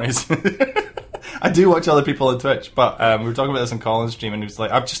streams. Sorry, I do watch other people on Twitch, but we were talking about this on Colin's stream, and he was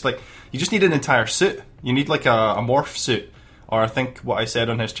like, "I'm just like, you just need an entire suit. You need like a morph suit, or I think what I said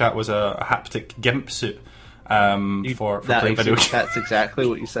on his chat was a haptic GIMP suit." For playing video games. That's exactly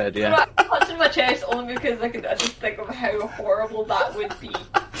what you said, yeah. I'm punching my chest only because I just think of how horrible that would be.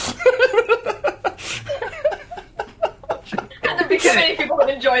 And there'd be too many people who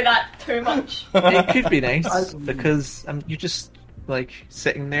would enjoy that too much. It could be nice, because you're just, like,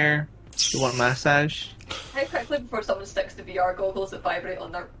 sitting there, you want a massage. How quickly before someone sticks the VR goggles that vibrate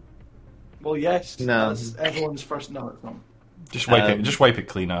on their... Well, yes. No. That's everyone's first... No, it's not. Just wipe it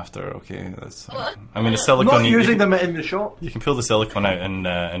clean after, okay? I mean, the silicone. I'm not using them in the shop. You can peel the silicone out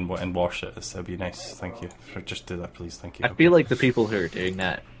and wash it. That'd be nice. Thank you. Just do that, please. Thank you. I feel like the people who are doing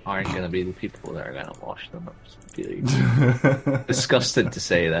that aren't going to be the people that are going to wash them. I'm just feeling disgusted to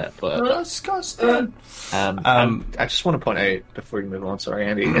say that, but disgusted. I just want to point out before you move on. Sorry,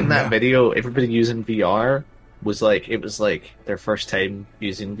 Andy. In that video, everybody using VR was like their first time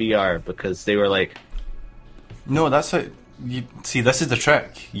using VR, because they were like, "No, that's how." You see, this is the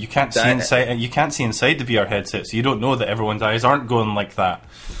trick. You can't see inside. You can't see inside the VR headset, so you don't know that everyone's eyes aren't going like that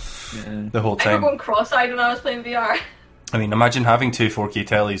the whole time. I was going cross-eyed when I was playing VR. I mean, imagine having two 4K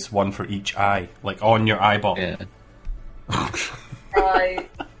tellies, one for each eye, like on your eyeball. Yeah. I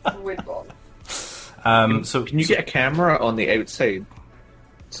would want. So can you get a camera on the outside,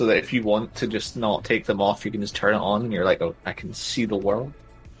 so that if you want to just not take them off, you can just turn it on, and you're like, oh, I can see the world.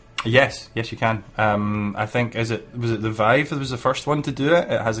 Yes, you can. I think was it the Vive that was the first one to do it.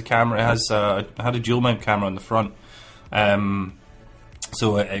 It has a camera. It had a dual mount camera on the front,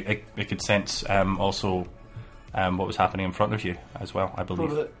 so it could sense also what was happening in front of you as well, I believe.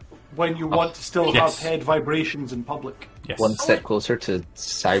 So when you want to still have head vibrations in public. Yes. One step closer to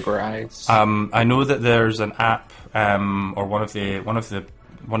cyber eyes. I know that there's an app, or one of the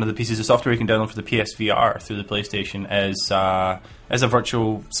one of the pieces of software you can download for the PSVR through the PlayStation is a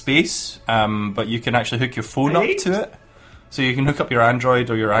virtual space, but you can actually hook your phone up to it. So you can hook up your Android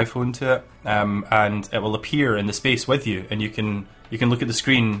or your iPhone to it, and it will appear in the space with you, and you can look at the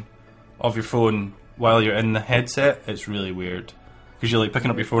screen of your phone while you're in the headset. It's really weird because you're like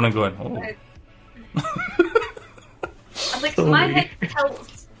picking up your phone and going, "Oh." Like my head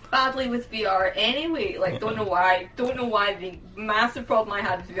tilts badly with VR anyway. Like don't know why. Don't know why. The massive problem I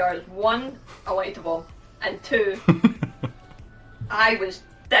had with VR is one, I wanted to bomb, and two, I was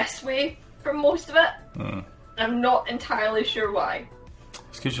this way for most of it. I'm not entirely sure why.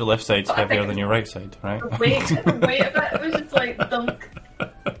 It's because your left side's heavier than your right side, right? The weight of it was just like dunk.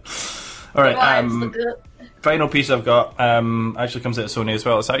 Alright, final piece I've got actually comes out of Sony as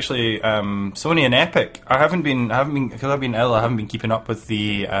well. It's actually Sony and Epic. I haven't been because I've been ill. I haven't been keeping up with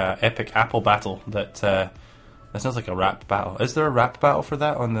the Epic Apple battle. That sounds like a rap battle. Is there a rap battle for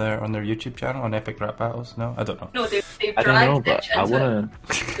that on their YouTube channel on Epic Rap Battles? No, I don't know. No, they've I don't know, but I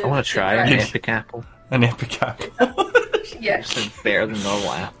wanna try an Epic Apple. An Epic Apple. Yeah, it's better than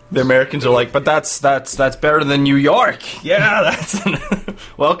normal app. The Americans are like, but that's better than New York. Yeah, that's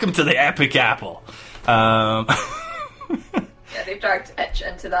welcome to the Epic Apple. Yeah, they've dragged Itch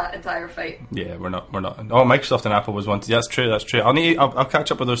into that entire fight. Yeah, we're not. Oh, Microsoft and Apple was one. Yeah, that's true. I'll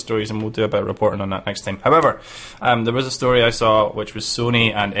catch up with those stories and we'll do a bit of reporting on that next time. However, there was a story I saw which was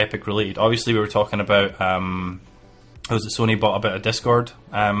Sony and Epic related. Obviously, we were talking about. Was it Sony bought a bit of Discord?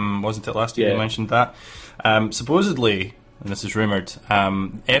 Wasn't it last year? You mentioned that. Supposedly, and this is rumoured,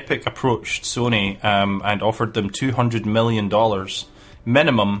 Epic approached Sony and offered them $200 million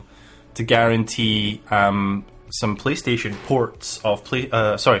minimum to guarantee some PlayStation ports of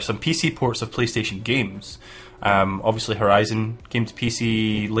some PC ports of PlayStation games. Obviously, Horizon came to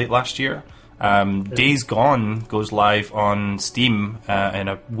PC late last year. Days Gone goes live on Steam in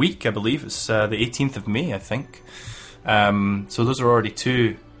a week, I believe. It's the 18th of May, I think. So those are already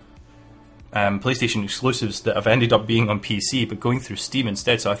two PlayStation exclusives that have ended up being on PC but going through Steam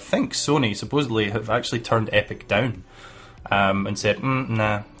instead. So I think Sony supposedly have actually turned Epic down and said,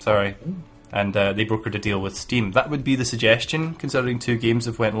 nah, sorry. And they brokered a deal with Steam. That would be the suggestion, considering two games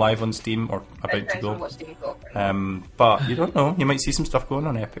have went live on Steam or about to go. But you don't know. You might see some stuff going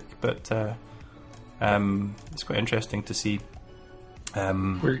on Epic. But it's quite interesting to see.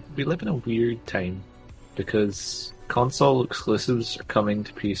 We live in a weird time because console exclusives are coming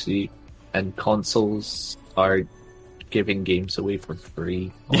to PC and consoles are giving games away for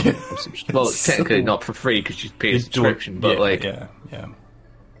free. Well, technically not for free because you pay a subscription, but yeah.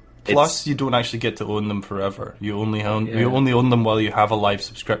 Plus, you don't actually get to own them forever. You only own them while you have a live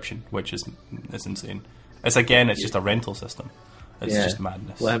subscription, which is insane. It's just a rental system. It's just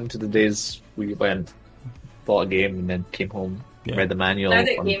madness. What happened to the days where you went, bought a game, and then came home, read the manual on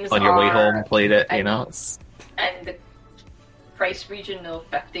your way home, played it? You know, and the price region of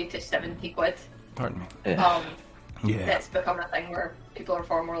 50 to 70 quid. Pardon me. That's become a thing where people are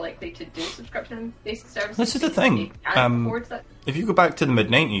far more likely to do subscription-based services. This is the thing. If you go back to the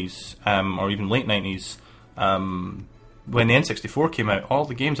mid-90s, or even late 90s, when the N64 came out, all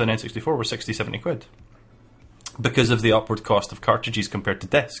the games on N64 were 60, 70 quid. Because of the upward cost of cartridges compared to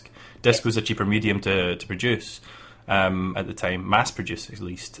disc. Disc was a cheaper medium to produce at the time, mass produce at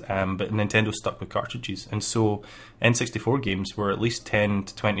least, but Nintendo stuck with cartridges, and so N64 games were at least £10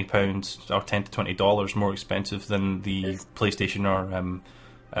 to £20 or $10 to $20 more expensive than the PlayStation or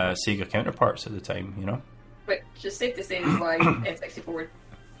Sega counterparts at the time, you know. But just safe to say is why N64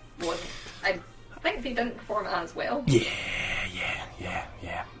 wasn't. I think they didn't perform as well. Yeah.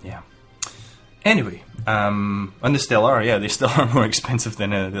 Anyway, and they still are. Yeah, they still are more expensive than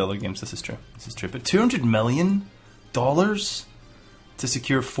the other games. This is true. But $200 million to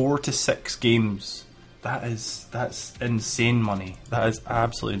secure 4 to 6 games. That's insane money. That is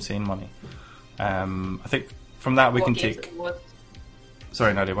absolutely insane money. I think from that we can take.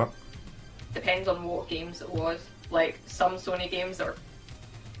 Sorry, Nadia. What? Depends on what games it was. Like some Sony games that are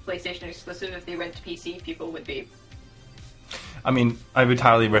PlayStation exclusive, if they went to PC, people would be. I mean, I would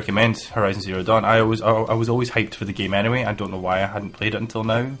highly recommend Horizon Zero Dawn. I was always hyped for the game anyway. I don't know why I hadn't played it until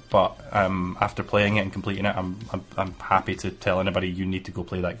now, but after playing it and completing it, I'm happy to tell anybody you need to go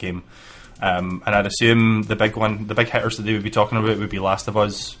play that game. And I'd assume the big hitters that they would be talking about would be Last of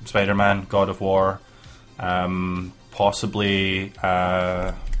Us, Spider-Man, God of War, possibly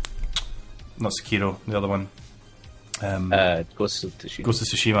not Sekiro, the other one. Ghost of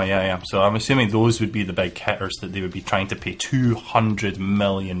Tsushima, yeah. So I'm assuming those would be the big hitters that they would be trying to pay $200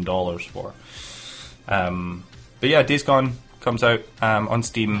 million for. But yeah, Days Gone comes out on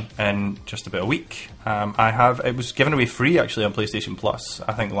Steam in just about a week. It was given away free actually on PlayStation Plus,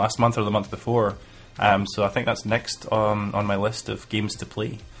 I think last month or the month before. So I think that's next on my list of games to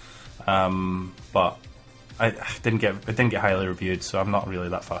play. But it didn't get highly reviewed, so I'm not really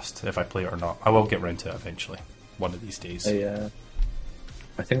that fussed if I play it or not. I will get round to it eventually, one of these days.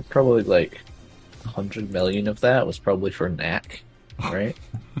 I think probably like 100 million of that was probably for Knack, right?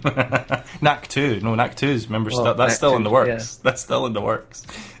 Knack 2. No, Knack 2's, remember, that's Knack still 2, in the works. yeah. That's still in the works.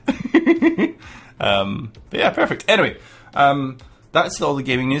 But yeah, perfect. Anyway, that's all the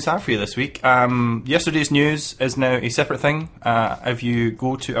gaming news I have for you this week. Yesterday's news is now a separate thing. If you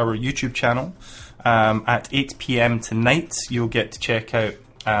go to our YouTube channel at 8 p.m. tonight, you'll get to check out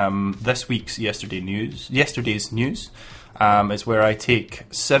this week's Yesterday's news. Is where I take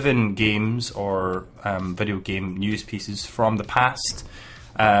 7 games or video game news pieces from the past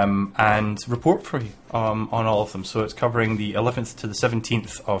and report for you on all of them. So it's covering the 11th to the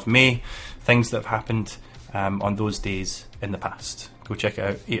 17th of May, things that have happened on those days in the past. Go check it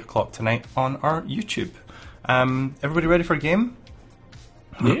out, 8 o'clock tonight on our YouTube. Everybody ready for a game?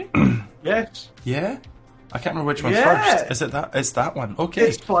 Yeah. Yes. Yeah? I can't remember which one's Yeah. first. Is it that? It's that one. Okay.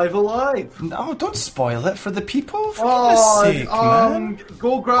 It's Five Alive. No, don't spoil it for the people. For goodness sake, man.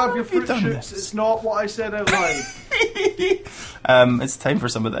 Go grab your have you fruit done shoots. this? It's not what I said out loud. It's time for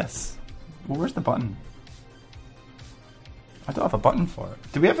some of this. Well, where's the button? I don't have a button for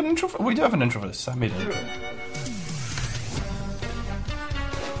it. Do we have an intro? We do have an intro for this. I made it.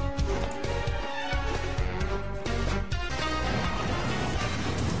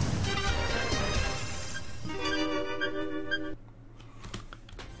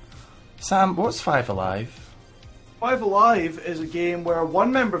 Sam, what's Five Alive? Five Alive is a game where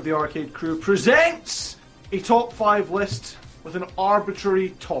one member of the arcade crew presents a top 5 list with an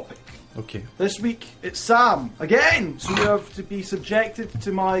arbitrary topic. Okay. This week it's Sam again, so you have to be subjected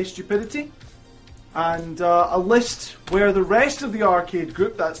to my stupidity. And a list where the rest of the arcade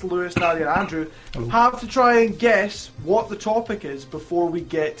group, that's Lewis, Nadia, and Andrew, have to try and guess what the topic is before we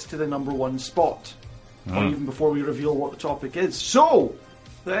get to the number 1 spot. Or even before we reveal what the topic is. So,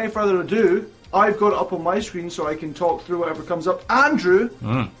 without any further ado, I've got it up on my screen so I can talk through whatever comes up. Andrew,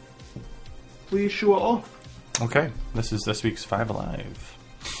 please show it off. Okay, this is this week's Five Alive.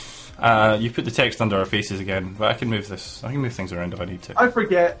 You put the text under our faces again, but I can move this. I can move things around if I need to. I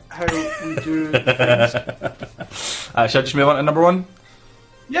forget how we do things. Should I just move on to number 1?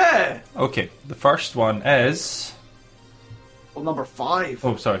 Yeah! Okay, the first one is... Well, number 5.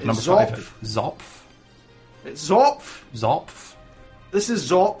 Oh, sorry, It's number Zopf. 5. Zopf? It's Zopf. Zopf? This is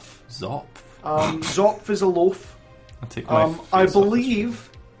Zopf. Zopf? Zopf is a loaf. I'll take my I face off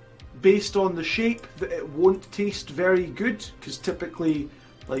believe, based on the shape, that it won't taste very good, because typically,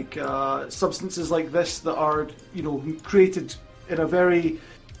 like, substances like this that are, created in a very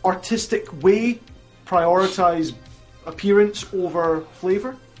artistic way, prioritize appearance over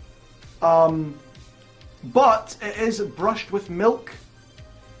flavour. But it is brushed with milk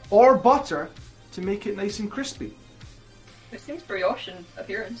or butter to make it nice and crispy. It seems brioche in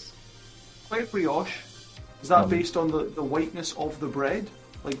appearance. Quite brioche. Is that based on the whiteness of the bread,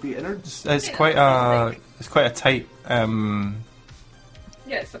 like the innards? It's Yeah, quite that's a tight. Yeah,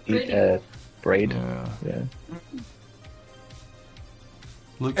 it's a pretty. Braid. Yeah.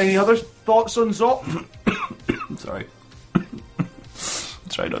 Looks... Any other thoughts on Zop? Sorry.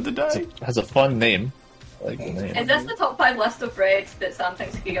 Try not to die. It has a fun name. I like the name. Is this the top 5 list of bread that Sam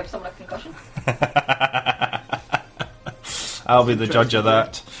thinks could give someone a concussion? I'll be the judge of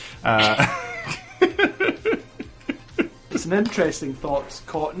that. It's an interesting thought,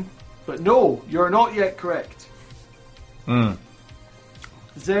 Cotton. But no, you're not yet correct.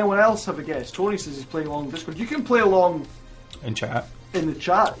 Does anyone else have a guess? Tony says he's playing along Discord. You can play along In chat. in the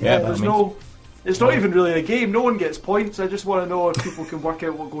chat. Yeah, There's no. It's not even really a game. No one gets points. I just want to know if people can work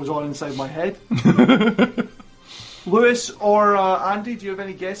out what goes on inside my head. Lewis or Andy, do you have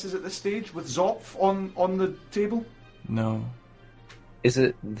any guesses at this stage with Zopf on the table? No. Is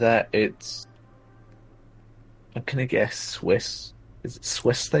it that it's... I'm gonna guess Swiss. Is it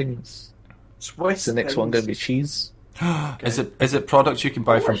Swiss things? Swiss. Is the next one gonna be cheese? Is it products you can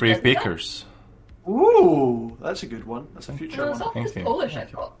buy from Brave Bakers? Ooh, that's a good one. That's a future No, one. Zopf is Thank you. Polish, I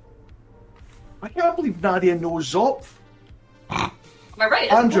thought. I can't believe Nadia knows Zopf. Am I right?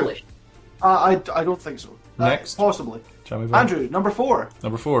 It's Andrew. Polish. I don't think so. Next. Possibly. Shall we move on? Andrew, number 4.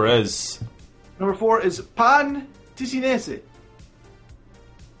 Number 4 is... Number 4 is pan ticinese.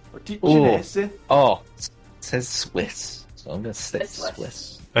 Or ticinese. Oh, it says Swiss, so I'm gonna stick It's Swiss.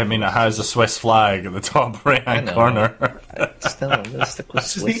 Swiss. I mean, it has a Swiss flag at the top right-hand I know. corner. Still, I'm gonna stick with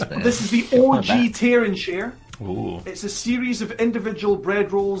Swiss, man. This is the Get my OG back. tear and share. Ooh. It's a series of individual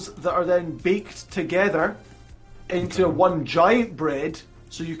bread rolls that are then baked together into one giant bread,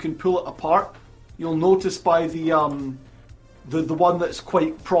 so you can pull it apart. You'll notice by the one that's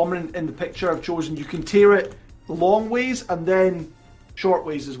quite prominent in the picture I've chosen, you can tear it long ways and then short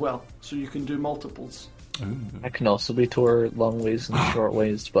ways as well, so you can do multiples. Ooh. I can also be tore long ways and short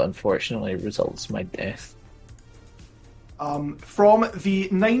ways, but unfortunately it results in my death. From the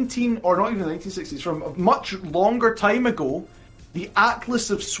not even the 1960s, from a much longer time ago, the Atlas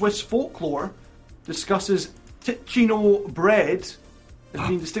of Swiss Folklore discusses Ticino bread as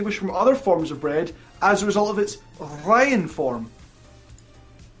being distinguished from other forms of bread as a result of its Ryan form,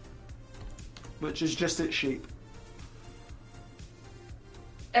 which is just its shape.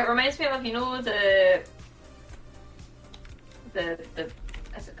 It reminds me of, you know, the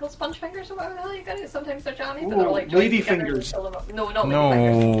is it called sponge fingers or whatever the hell you got it? Sometimes they're jammy, but they're like lady together fingers. No, not lady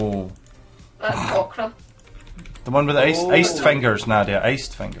fingers. No. That's okra. The one with the iced fingers, Nadia.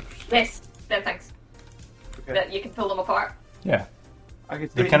 Iced fingers. Yes, them things. Okay. That you can pull them apart. Yeah. I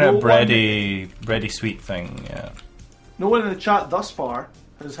could The say kind of no bready sweet thing, yeah. No one in the chat thus far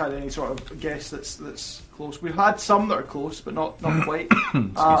has had any sort of guess that's close. We've had some that are close, but not quite.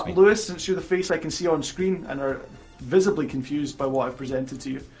 Excuse me. Lewis, since you're the face I can see on screen and are visibly confused by what I've presented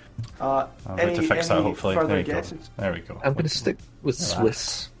to you, I'll wait to fix that, hopefully. further There you go. guesses? There we go. I'm going to stick with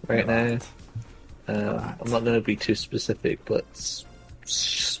Swiss right now. I'm not going to be too specific, but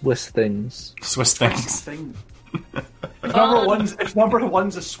Swiss things. Swiss things. Thing. If number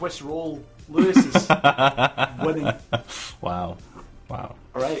one's a Swiss roll, Lewis is winning. Wow.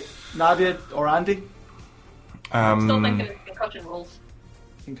 Alright, Nadia or Andy? Still thinking of concussion rolls.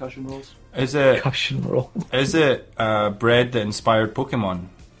 Concussion rolls. Is it Cushion roll. bread that inspired Pokemon?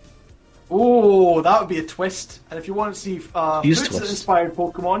 Oh, that would be a twist. And if you want to see Use foods that twist. inspired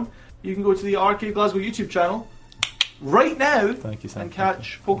Pokemon, you can go to the R-CADE Glasgow YouTube channel right now Thank you, Sam. and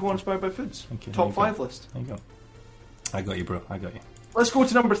catch Pokemon inspired by foods. Thank you. Top There you 5 list. There you go. I got you, bro. I got you. Let's go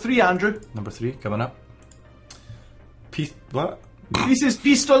to number 3, Andrew. Number 3, coming up. What? This is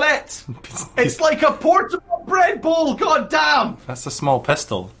Pistolet. It's like a portable bread bowl, god damn! That's a small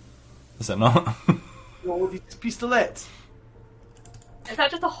pistol, is it not? No, it's Pistolet. Is that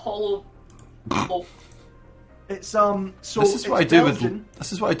just a hollow loaf? It's so this is what I it's do Belgian.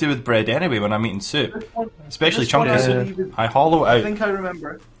 this is what I do with bread anyway when I'm eating soup, especially This one chunky I soup. believe is- I hollow it I out, think I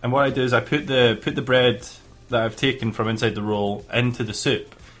remember. and what I do is I put the bread that I've taken from inside the roll into the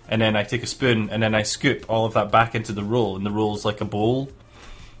soup, and then I take a spoon and then I scoop all of that back into the roll, and the roll's like a bowl.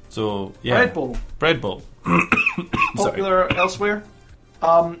 So yeah, Bread bowl. Bread bowl. Sorry. Popular elsewhere.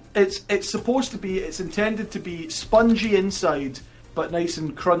 It's supposed to be. It's intended to be spongy inside, but nice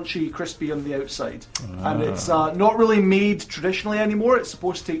and crunchy, crispy on the outside. And it's not really made traditionally anymore. It's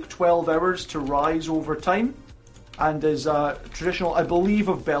supposed to take 12 hours to rise over time, and is traditional, I believe,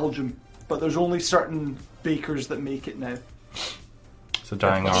 of Belgium. But there's only certain bakers that make it now. It's a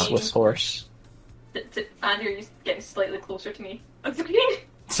dying art. Swiss horse. Andrew, you're getting slightly closer to me on screen.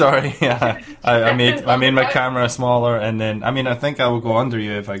 Sorry, yeah. I made my camera smaller, and then I think I will go under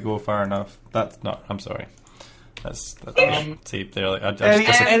you if I go far enough. That's not. I'm sorry. That's tape there. Like I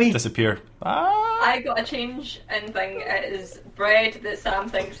just disappear. Ah! I got a change in thing. It is bread that Sam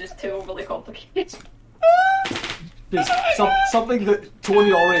thinks is too overly complicated. There's something that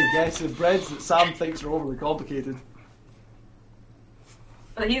Tony already guesses. Breads that Sam thinks are overly complicated.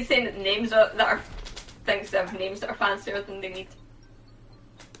 But he's saying that names that are things that have names that are fancier than they need.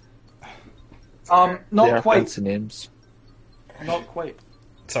 Not They are quite. fancy names. Not quite.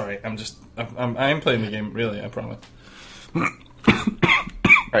 Sorry, I'm playing the game. Really, I promise.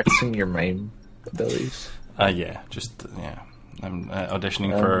 Practicing your mime abilities. Yeah. I'm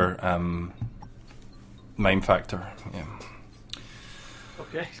auditioning for Mime Factor. Yeah.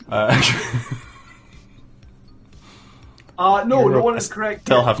 Okay. Uh, no one is correct.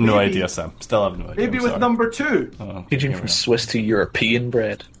 Still yet. have no Maybe- idea, Sam. Still have no idea. Maybe I'm with sorry. number 2. Oh, Changing here from we Swiss to European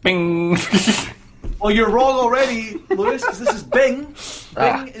bread. are. Bing. Well, you're wrong already, Lewis, because this is Bing.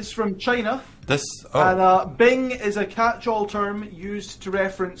 Bing is from China, This. and Bing is a catch-all term used to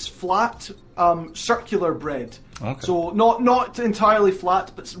reference flat, circular bread. Okay. So not entirely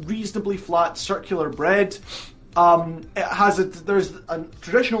flat, but reasonably flat circular bread. There's a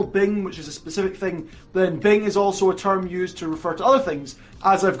traditional Bing, which is a specific thing. Then Bing is also a term used to refer to other things.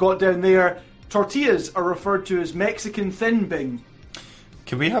 As I've got down there, tortillas are referred to as Mexican thin Bing.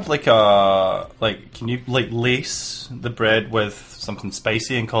 Can we have can you lace the bread with something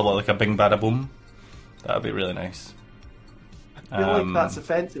spicy and call it like a bing bada boom? That would be really nice. I feel like that's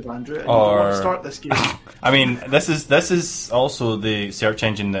offensive, Andrew, and you or- don't want to start this game. I mean, this is also the search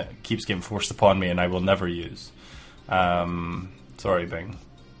engine that keeps getting forced upon me, and I will never use. Sorry, Bing.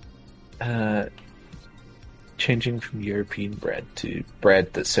 Changing from European bread to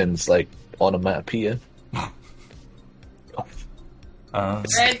bread that sounds like onomatopoeia. Bread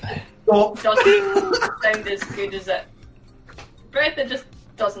Stop. doesn't sound as good as it. Bread that just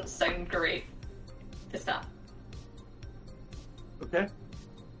doesn't sound great. Is that? Okay.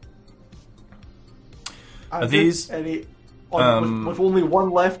 Are these- Any, with only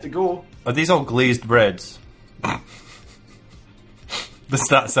one left to go? Are these all glazed breads? It's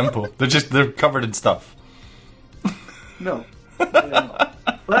that simple. They're covered in stuff. No.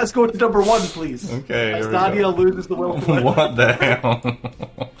 Let's go to number 1, please. Okay, As here we Nadia go. loses the will to win. What the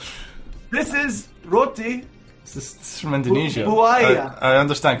hell? This is roti. This is from Indonesia. Buaya. I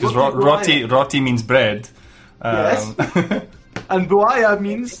understand because Roti roti means bread. Yes. And buaya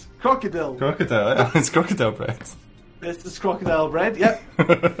means crocodile. Crocodile. It's crocodile bread. This is crocodile bread, yep.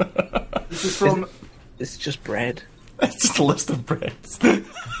 This is from... It's just bread. It's just a list of breads.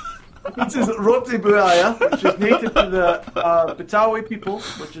 This is roti buaya, which is native to the Betawi people,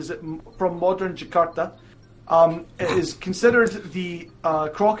 which is from modern Jakarta. It is considered the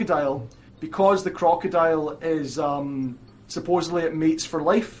crocodile because the crocodile is supposedly it mates for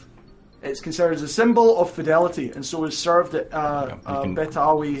life. It's considered as a symbol of fidelity, and so is served at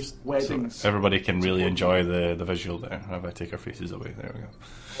Betawi weddings. So everybody can really enjoy the visual there. If I take our faces away, there we go.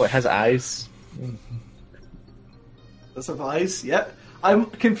 Oh, it has eyes. Does have eyes, yeah. I'm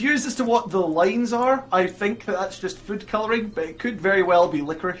confused as to what the lines are. I think that's just food colouring, but it could very well be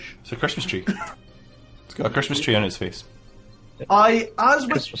licorice. It's a Christmas tree. It's got a Christmas tree on its face. As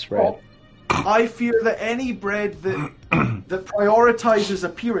with Christmas bread. I fear that any bread that that prioritises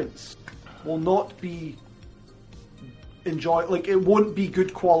appearance will not be it won't be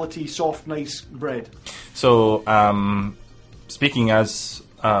good quality, soft, nice bread. So, speaking as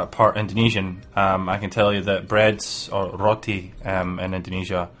part Indonesian, I can tell you that breads or roti in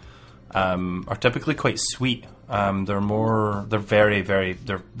Indonesia are typically quite sweet. They're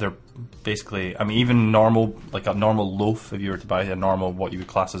basically, I mean, even normal, like a normal loaf, if you were to buy a normal, what you would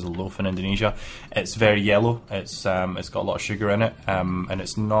class as a loaf in Indonesia, it's very yellow. It's got a lot of sugar in it, and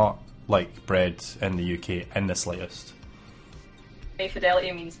it's not like bread in the UK in the slightest.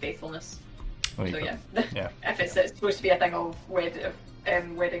 Fidelity means faithfulness. There you So go. yeah, Yeah. if it's supposed to be a thing of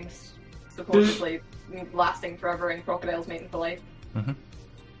weddings supposedly lasting forever and crocodiles mating for life.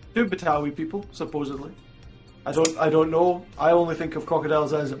 Two Betawi people, supposedly. I don't know. I only think of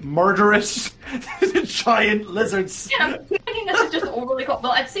crocodiles as murderous giant lizards. Yeah, I'm thinking this is just overly well,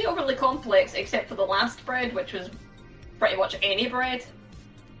 I'd say overly complex, except for the last bread, which was pretty much any bread.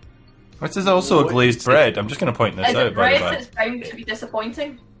 This is also a glazed bread. I'm just going to point this Is out, it by the bread way. that's bound to be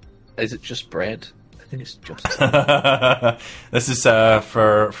disappointing? Is it just bread? I think it's just. This is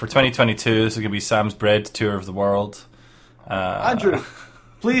for 2022. This is going to be Sam's bread tour of the world. Andrew,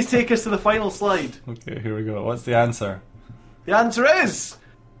 please take us to the final slide. Okay, here we go. What's the answer? The answer is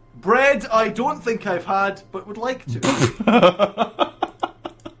bread I don't think I've had, but would like to.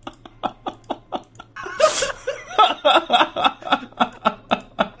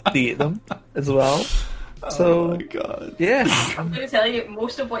 Eat them as well. So, Oh my god. yeah. I'm going to tell you,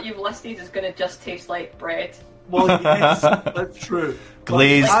 most of what you've listed is going to just taste like bread. Well, yes, that's true. But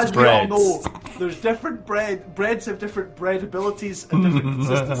Glazed as breads. we all know, there's different breads have different bread abilities and different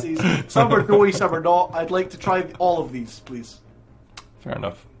consistencies. Some are doughy, some are not. I'd like to try all of these, please. Fair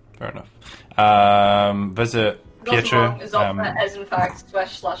enough. Visit Pietro. Zopfa is in fact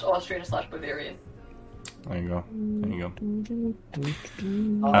Swiss/Austrian/Bavarian. There you go.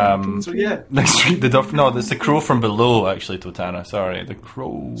 So yeah, Let's read the no, that's the crow from below. Actually, Totana. Sorry, the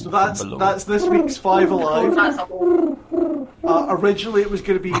crow. so from below. that's this week's Five Alive. That's a whole. Originally, it was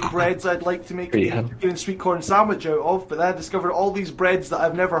going to be breads I'd like to make Yeah. a chicken and sweet corn sandwich out of, but then I discovered all these breads that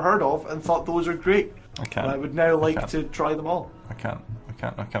I've never heard of and thought those are great. I can't. And I would now like can't. to try them all. I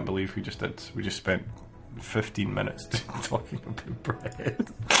can't believe we just spent 15 minutes talking about bread.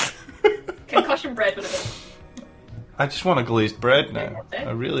 Concussion bread would have been. I just want a glazed bread now.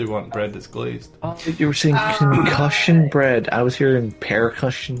 I really want bread that's glazed. Oh, you were saying concussion bread. I was hearing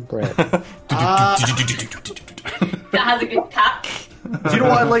percussion bread. That has a good tap. Do you know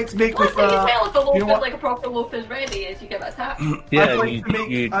what I'd like to make Well, with? you can tell if a loaf you know is what? like a proper loaf is ready is you give it a tap. Yeah, I'd like to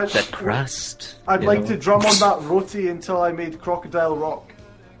make- the crust. I'd you like know. to drum on that roti until I made Crocodile Rock.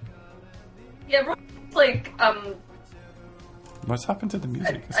 Yeah, it's like What's happened to the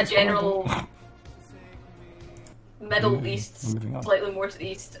music? Is a this general horrible? Middle East, moving on. slightly more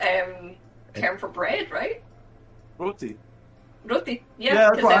East term for bread, right? Roti. Roti. Yeah, Yeah,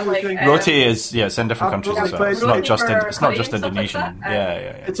 that's because what I then was like thinking. Roti is it's in different I've countries as well. got It's not roti just for it's not just curry and stuff like Indonesian. that.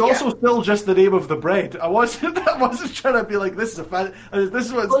 Yeah. It's also still just the name of the bread. I wasn't trying to be like this is a fan. This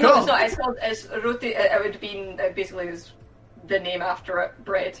is what it's Well, no, called. it's not. It's called it's roti. It would be basically is the name after it.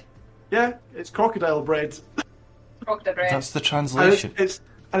 Bread. Yeah, it's crocodile bread. Crocodile bread. That's the And translation. it's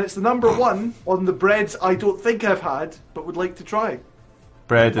the number one on the breads I don't think I've had, but would like to try.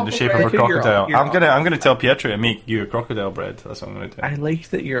 Bread in the shape of a You're- crocodile. you're- I'm gonna tell Pietro to make you a crocodile bread. That's what I'm gonna do. I like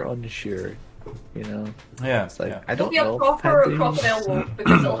that you're unsure. You know, Yeah, it's like yeah. I It'll don't be a know. proper Pandemic. crocodile loaf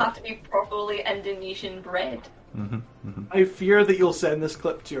because it'll have to be properly Indonesian bread. I fear that you'll send this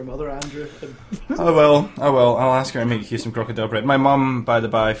clip to your mother, Andrew. I will. I'll ask her to make you some crocodile bread. My mum, by the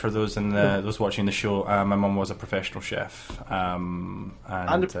by, for those those watching the show, my mum was a professional chef, and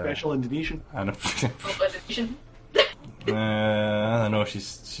And a professional Indonesian. and a Indonesian. I don't know.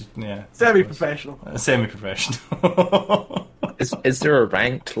 She's yeah, Semi-professional. semi-professional. Is there a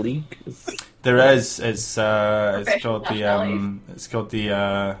ranked league? There is. It's called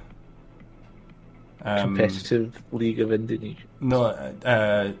the Competitive League of Indonesia.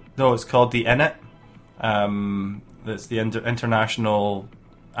 no, it's called the INIT. That's the international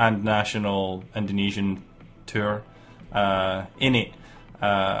and national Indonesian tour. INIT.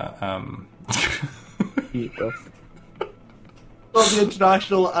 Well, the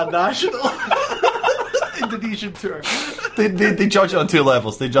international and national Indonesian tour. They judge it on two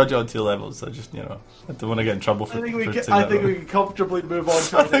levels. So just I don't want to get in trouble for. I think we for can. saying I that think wrong. we can comfortably move on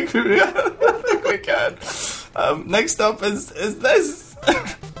to. I think we can. Next up is this.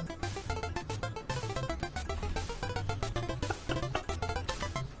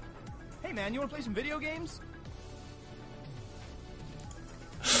 Hey man, you want to play some video games?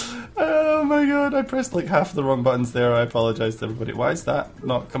 Oh my god, I pressed like half the wrong buttons there. I apologise to everybody. Why is that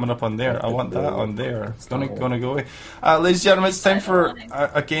not coming up on there? I want that on there. It's gonna go away. Ladies and gentlemen, it's time for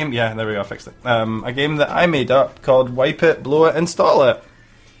a game. Yeah, there we go, I fixed it. A game that I made up called Wipe It, Blow It, Install It.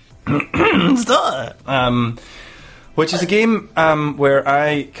 Install it. Which is a game where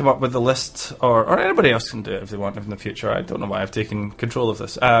I come up with a list, or anybody else can do it if they want in the future. I don't know why I've taken control of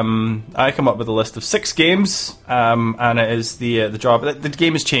this. I come up with a list of 6 games, and it is the job. The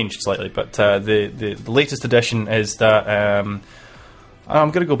game has changed slightly, but the latest edition is that I'm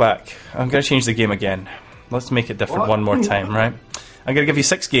going to go back. I'm going to change the game again. Let's make it different one more time, right? I'm going to give you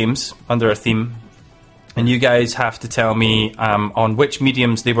 6 games under a theme, and you guys have to tell me on which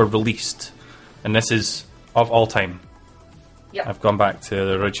mediums they were released, and this is of all time. Yep. I've gone back to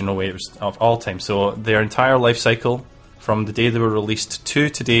the original way of all time. So their entire life cycle, from the day they were released to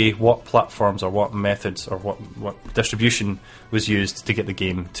today, what platforms or what methods or what distribution was used to get the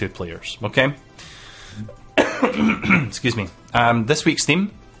game to players. Okay? Excuse me. This week's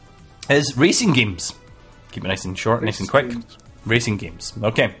theme is racing games. Keep it nice and short, nice and quick. Racing games.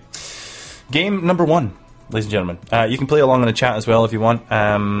 Okay. Game number 1, ladies and gentlemen. You can play along in the chat as well if you want.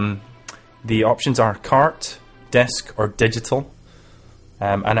 The options are cart, disc, or digital.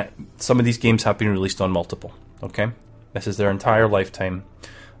 Some of these games have been released on multiple. Okay? This is their entire lifetime.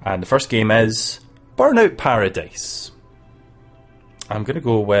 And the first game is Burnout Paradise. I'm going to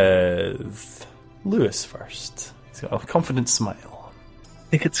go with Lewis first. He's got a confident smile. I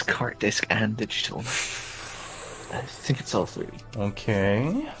think it's cart, disc, and digital. I think it's all 3.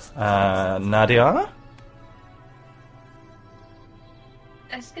 Okay. Nadia?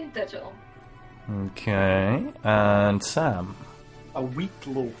 Disc and digital. Okay. And Sam? A wheat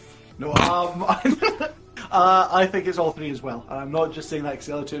loaf. No, I think it's all 3 as well. And I'm not just saying that because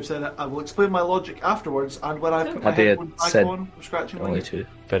the other 2 have said it. I will explain my logic afterwards, and when I put my Nadia headphones back said on, I'm scratching my Only ear. 2.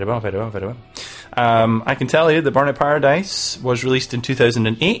 Very well, very well, very well. I can tell you that Burnout Paradise was released in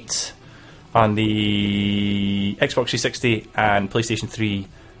 2008 on the Xbox 360 and PlayStation 3,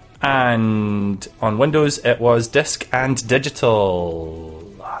 and on Windows it was disc and digital.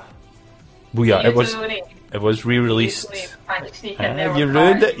 Booyah! It was re-released. You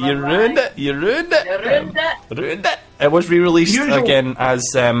ruined it! You ruined it! You ruined it! Ruined it! It was re-released again as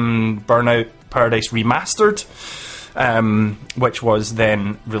Burnout Paradise Remastered, which was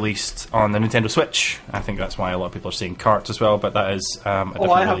then released on the Nintendo Switch. I think that's why a lot of people are saying carts as well, but that is a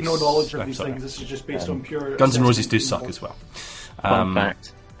different I have release. no knowledge of these Sorry. things. This is just based on pure. Guns N' Roses do assessment. suck as well. Fun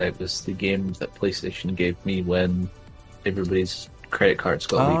fact, it was the game that PlayStation gave me when everybody's credit cards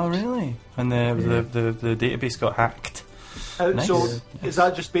got Oh, leaked. really? And the database got hacked. Nice. So, is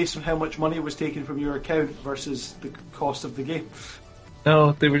that just based on how much money was taken from your account versus the cost of the game?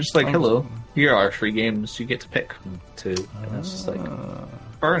 No, they were just like, hello, here are 3 games you get to pick from 2. And it's just like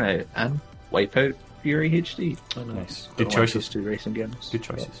Burnout and Wipeout Fury HD. Nice. Don't Good like choices. those 2 racing games. Good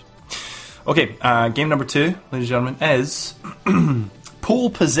choices. Okay, game number 2, ladies and gentlemen, is pole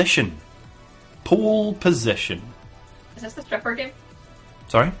position. Pole position. Is this the stripper game?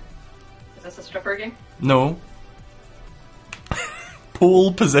 Sorry? Is this a stripper game? No.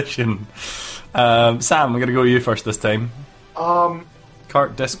 Pole position. Sam, I'm going to go with you first this time.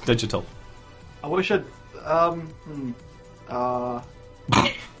 Cart, disc, digital. I wish I'd.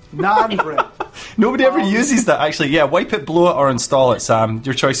 Nan bread. Nobody ever uses that, actually. Yeah, wipe it, blow it, or install it, Sam.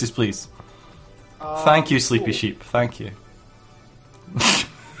 Your choices, please. Thank you, Sleepy Sheep. Thank you.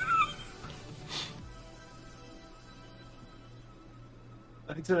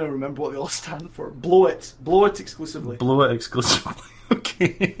 I need to remember what they all stand for. Blow it. Blow it exclusively. Blow it exclusively.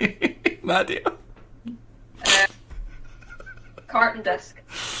 Okay. Nadia. Cart and disc.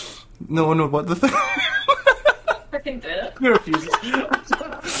 No, what the thing? Freaking do it. Who refuses?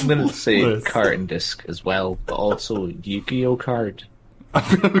 I'm going to say card and disc as well, but also Yu-Gi-Oh card.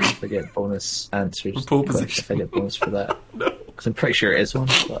 Okay. If I get bonus answers. Pole position. If I get bonus for that. Because I'm pretty sure it is one.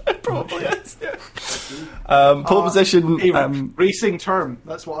 But Probably is, yeah. Pole position. Racing term.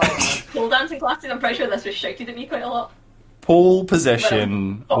 That's what I had. Pole dancing classes, I'm pretty sure this was shouted at me quite a lot. Pole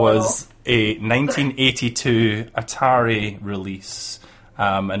position was a 1982 Atari release,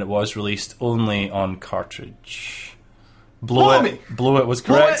 and it was released only on cartridge. Blow it was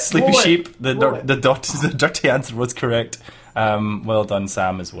correct. Sleepy Sheep. The dirty answer was correct. Well done,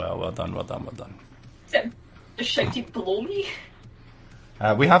 Sam, as well. Well done. Sam, just shouted below me.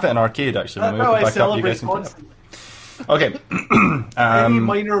 We have it in R-CADE, actually. When we open back up, you guys can play it. Okay. Any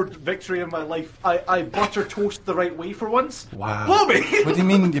minor victory in my life. I butter toast the right way for once. Wow. Blow me! What do you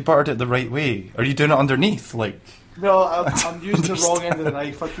mean you buttered it the right way? Are you doing it underneath? Like? No, I'm using the wrong end of the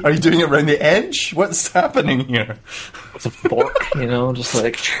knife. Are you doing it around the edge? What's happening here? it's a fork, just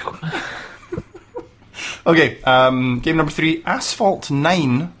like... Okay, game number 3, Asphalt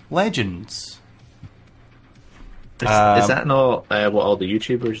 9 Legends. Is that not what all the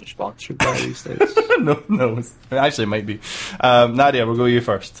YouTubers are sponsored by these days? No. It actually might be. Nadia, we'll go with you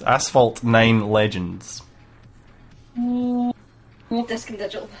first. Asphalt 9 Legends. Disc and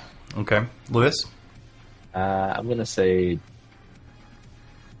digital. Okay. Lewis? I'm going to say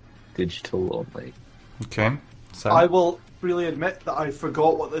digital only. Okay. Sam? I will freely admit that I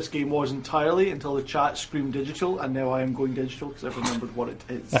forgot what this game was entirely until the chat screamed digital, and now I am going digital because I've remembered what it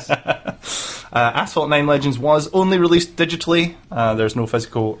is. Asphalt 9 Legends was only released digitally. There's no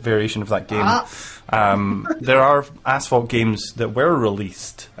physical variation of that game. There are Asphalt games that were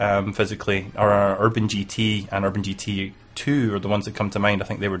released physically, or Urban GT and Urban GT 2 are the ones that come to mind. I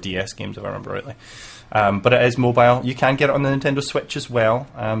think they were DS games, if I remember rightly. But it is mobile. You can get it on the Nintendo Switch as well,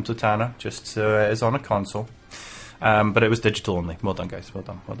 Totana, just so it is on a console. But it was digital only. Well done, guys. Well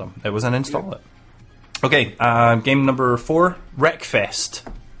done. It was an install it. Okay, game number 4, Wreckfest.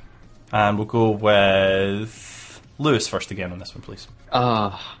 And we'll go with Lewis first again on this one, please.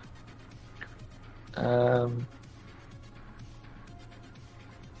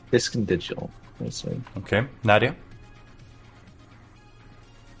 Disc and digital. Okay, Nadia?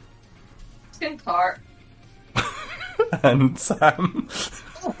 Disc and cart. And Sam?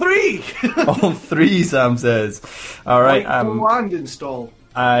 All 3! All 3, Sam says. Alright, and install.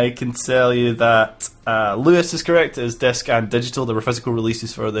 I can tell you that Lewis is correct. It is disc and digital. There were physical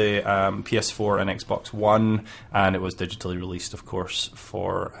releases for the PS4 and Xbox One, and it was digitally released, of course,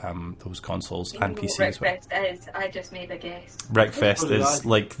 for those consoles and PC as well. Wreckfest is, I just made a guess. Wreckfest is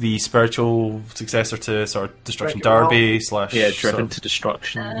like the spiritual successor to sort of Destruction Derby / Driven to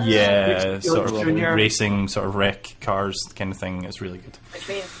Destruction. Sort of racing, sort of wreck cars kind of thing. It's really good. Which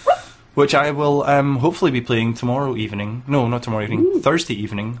means... Which I will hopefully be playing tomorrow evening. No, not tomorrow evening. Thursday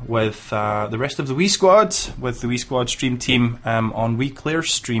evening with the rest of the Wii Squad, with the Wii Squad stream team on Wii Clear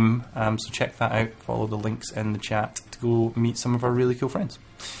stream. So check that out. Follow the links in the chat to go meet some of our really cool friends.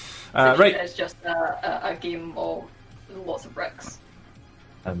 Right. It's just a game of lots of bricks.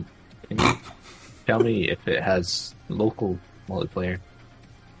 Can you tell me if it has local multiplayer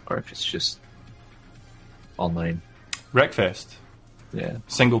or if it's just online? Wreckfest. Yeah.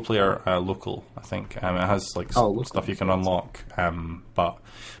 Single player local, I think. It has like stuff you can unlock, but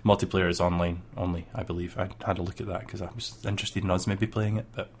multiplayer is online only, I believe. I had a look at that because I was interested in us maybe playing it,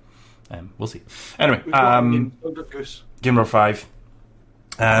 but we'll see. Anyway, game number 5.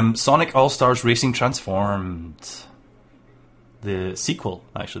 Sonic All-Stars Racing Transformed. The sequel,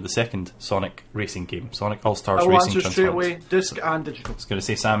 actually, the second Sonic racing game. Sonic All-Stars Racing Transformed. Straight away, disc and digital. I was going to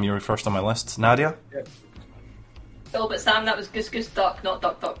say, Sam, you were first on my list. Nadia? Yeah. Oh, but Sam, that was Goose Goose Duck, not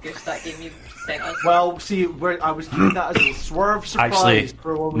Duck Duck Goose, that game you sent us. Well, see, I was doing that as a swerve surprise.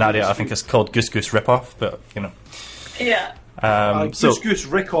 Actually, Nadia, I think it's called Goose Goose Ripoff, but, you know. Yeah. So, Goose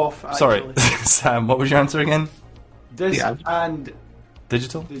Rick off, actually. sorry, Sam, what was your answer again? Disc and...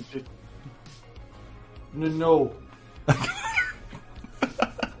 Digital? No.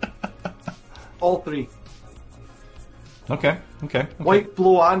 All three. Okay. Wipe,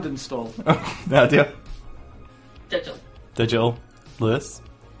 blow, and install. Nadia? Digital. Lewis?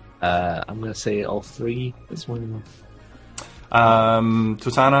 I'm going to say all three. This one.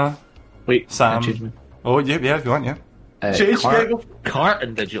 Tutana? Wait, Sam? Oh, yeah, go on, yeah. Cart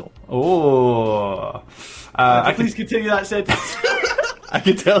and digital. Oh. Please continue that sentence. I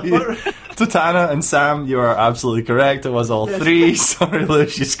can tell you, Tutana and Sam, you are absolutely correct. It was all three. Sorry,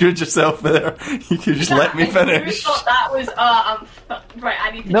 Lewis, you screwed yourself there. You could just let me finish. I thought that was, right,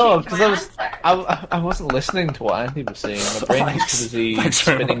 I need to change my answer. I wasn't listening to what Andy was saying. My brain was too busy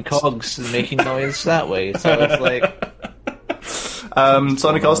spinning cogs and making noise that way. So I was like...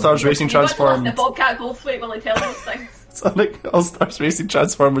 Sonic All-Stars Racing Transformed. The Bobcat Goldthwait while I tell those things. Sonic All-Stars Racing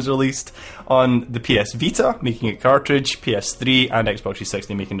Transformed was released on the PS Vita, making it cartridge, PS3 and Xbox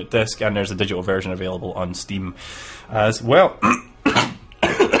 360, making it disc, and there's a digital version available on Steam as well.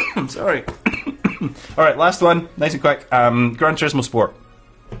 I'm sorry. Alright, last one, nice and quick. Gran Turismo Sport.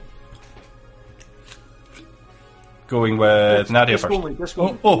 Going with Nadia first. Disc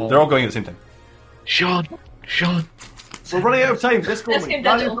only. Oh, they're all going at the same time. Sean. We're running out of time. Disc only. Disc and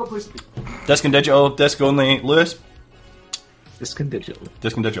digital. Disc and digital, disc only. Lewis? Disc and digital.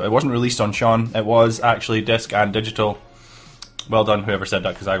 Disc and digital. It wasn't released on Sean. It was actually disc and digital. Well done, whoever said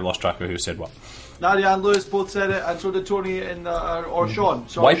that, because I lost track of who said what. Nadia and Lewis both said it, and so did Tony and or Sean.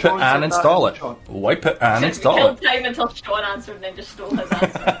 So Wipe Sean it and install it. Sean. Wipe it and install Killed it. time until Sean answered and then just stole his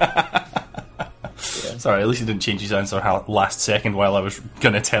answer. Sorry, at least he didn't change his answer last second while I was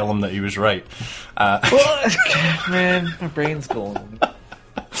going to tell him that he was right. Man, my brain's going.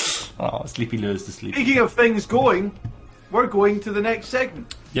 Oh, sleepy Lewis to sleep. Speaking of things going, we're going to the next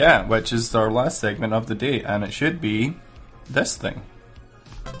segment. Yeah, which is our last segment of the day, and it should be this thing.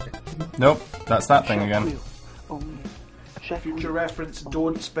 Nope, that's that thing again. Future reference,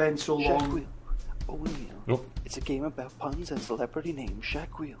 don't spend so long. O'Neill. Oh. It's a game about puns and celebrity names.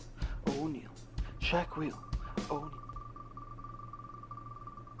 Shaq Wheel. O'Neill. Shaq Wheel. O'Neill.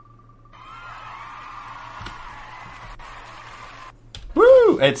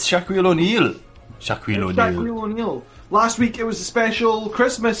 Woo! It's Shaquille O'Neal. Shaquille O'Neal. Last week it was a special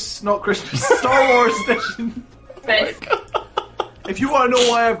Star Wars edition. If you want to know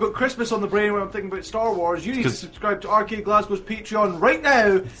why I've got Christmas on the brain when I'm thinking about Star Wars, you need to subscribe to R-CADE Glasgow's Patreon right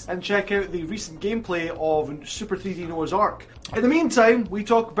now and check out the recent gameplay of Super 3D Noah's Ark. In the meantime, we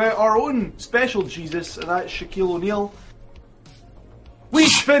talk about our own special Jesus, and that's Shaquille O'Neal. We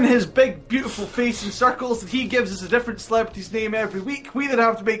spin his big, beautiful face in circles, and he gives us a different celebrity's name every week. We then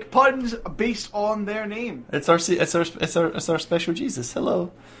have to make puns based on their name. It's our special Jesus.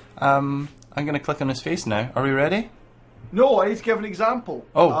 Hello. I'm going to click on his face now. Are we ready? No, I need to give an example.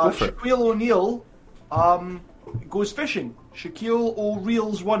 Oh, go for it. Shaquille O'Neal goes fishing. Shaquille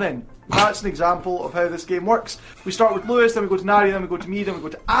O'Reel's one in. That's an example of how this game works. We start with Lewis, then we go to Nadia, then we go to me, then we go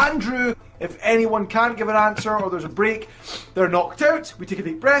to Andrew. If anyone can't give an answer or there's a break, they're knocked out. We take a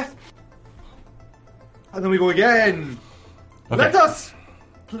deep breath. And then we go again. Okay. Let us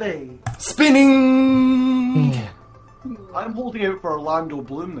play. Spinning! I'm holding out for Orlando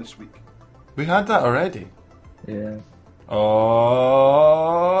Bloom this week. We had that already. Yeah. Oh,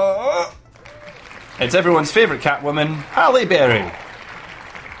 it's everyone's favourite Catwoman, Halle Berry.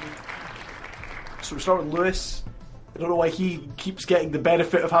 So we start with Lewis. I don't know why he keeps getting the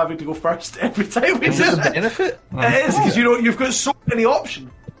benefit of having to go first every time we do it. Benefit? It is, because you've got so many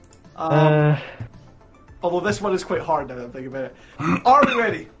options. Although this one is quite hard now that I'm thinking about it. Are we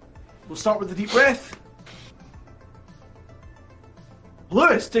ready? We'll start with the deep breath.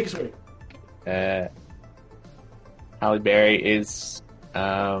 Lewis, take us away. Halle Berry is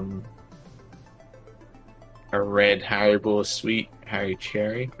a red Haribo sweet Harry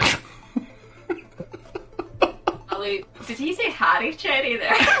Cherry. Did he say Harry Cherry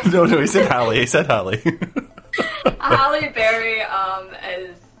there? No, he said Halle. He said Halle. Halle Berry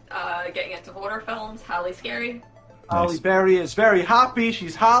is getting into horror films. Halle Scary. Halle Berry is very happy.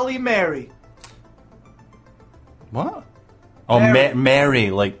 She's Halle Mary. What? Oh, Mary,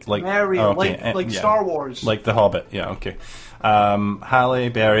 like Mary, oh, okay. like yeah. Star Wars, like The Hobbit. Yeah, okay. Halle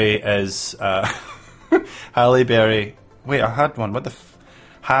Berry is Halle Berry. Wait, I had one. What the?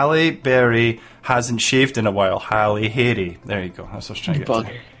 Halle Berry hasn't shaved in a while. Halle Hairy. There you go. That's what I was trying to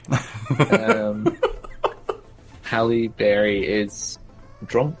get to. Halle Berry is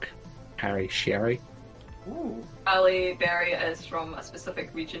drunk. Harry Sherry. Ooh. Halle Berry is from a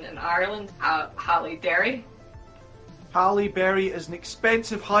specific region in Ireland. Halle Derry. Halle Berry is an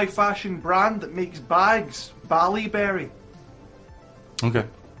expensive high fashion brand that makes bags. Bally Berry. Okay.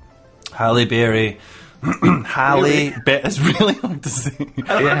 Halle Berry. Halle Berry is really hard to say.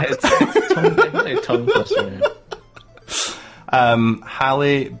 Yeah, it's tongue twister.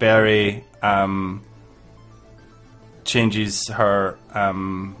 Halle Berry changes her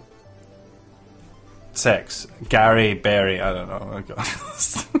sex. Gary Berry, I don't know. Oh, God.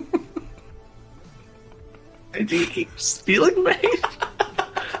 Do you keep stealing me?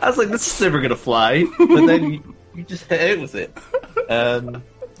 I was like, this is never gonna fly, but then you just hit out with it.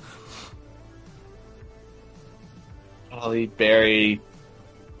 Halle Berry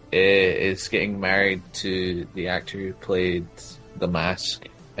is getting married to the actor who played The Mask,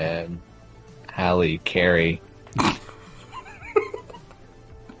 Halle Carey.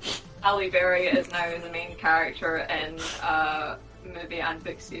 Halle Berry is now the main character in a movie and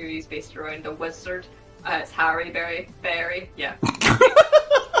book series based around a wizard. It's Harry Berry, yeah.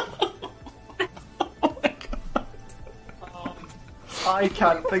 I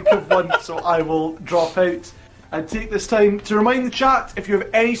can't think of one, so I will drop out and take this time to remind the chat, if you have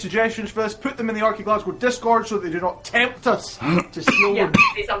any suggestions for this, put them in the R-CADE Glasgow Discord so that they do not tempt us to steal them.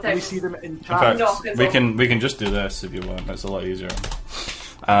 We see them in chat. We can just do this if you want. That's a lot easier.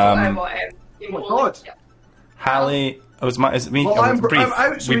 Oh my God. Yeah. Halle, is it me? Well, I'm breathe.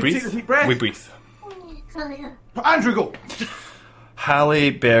 out, so we we breathe. take a deep breath. We breathe. Andrew, go.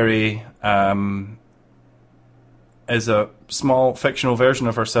 Halle Berry is a small fictional version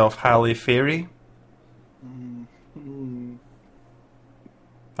of herself, Halle Fairy.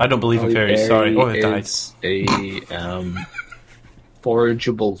 I don't believe in fairies. Sorry. Oh, it died. A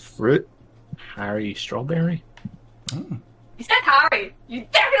forageable fruit, Harry Strawberry. You said Harry. You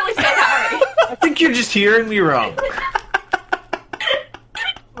definitely said Harry. I think you're just hearing me wrong.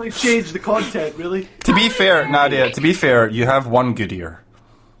 We've changed the content, really. To be fair, Nadia, you have one good ear.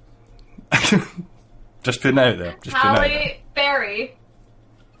 Just putting it out there. Halle Berry.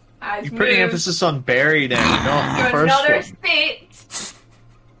 You're putting emphasis on Berry now, not the first another one. state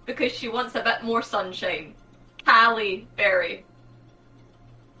because she wants a bit more sunshine. Halle Berry.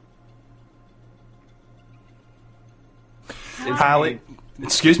 Halle,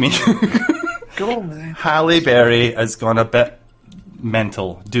 excuse me. Go on, man. Halle Berry has gone a bit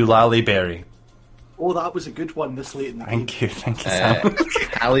mental. Doolally Berry. Oh, that was a good one this late in the game. Thank you, Sam.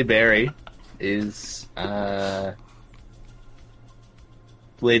 Halle Berry is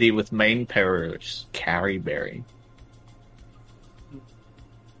lady with mind powers, Carrie Berry.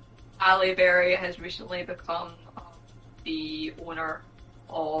 Halle Berry has recently become the owner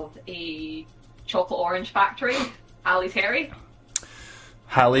of a chocolate orange factory. Halle's Harry.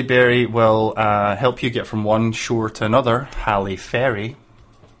 Halle Berry will help you get from one shore to another. Halle Ferry.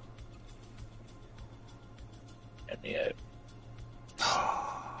 Get me out.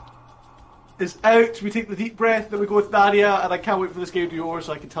 Is out. We take the deep breath, then we go with Nadia, and I can't wait for this game to be over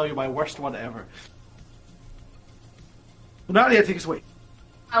so I can tell you my worst one ever. Well, Nadia, take us away.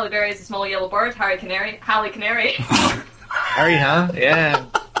 Halle Berry is a small yellow bird. Halle Canary. Harry, huh? Yeah.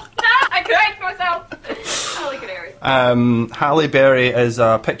 I correct myself. Halle Canary. Halle Berry is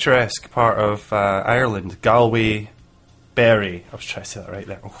a picturesque part of Ireland. Galway Berry. I was trying to say that right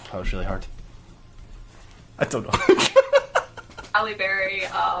there. Oh, that was really hard. I don't know. Halle Berry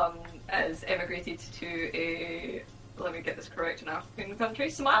has emigrated to a, let me get this correct, an African country,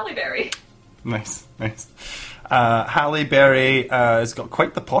 Somali Berry. Nice. Halle Berry has got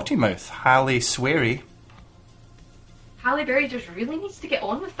quite the potty mouth. Halle Sweary. Halle Berry just really needs to get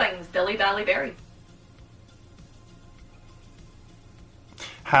on with things. Dilly Dally Berry.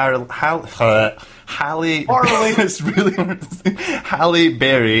 Halle is really hard to say. Halle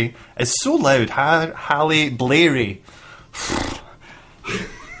Berry is so loud. Halle Blairy.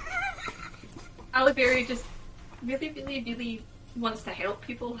 Halle Berry just really wants to help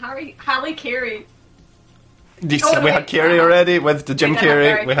people. Halle Carey. We had Carey already with the Jim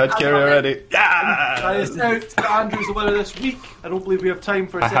Carrey. We had Carey already. Yeah. That is out. Andrew's the winner this week. I don't believe we have time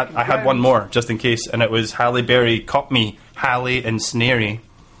for a second. I had one more just in case, and it was Halle Berry caught me, Halle and Snary.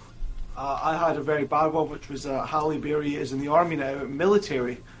 I had a very bad one, which was Halle Berry is in the army now,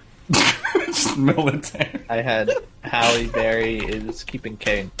 military. Just military. I had Halle Berry is keeping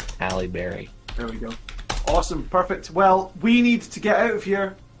count. Halle Berry. There we go. Awesome, perfect. Well, we need to get out of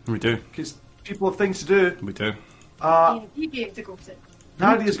here. We do. Because people have things to do. We do. Game to go to.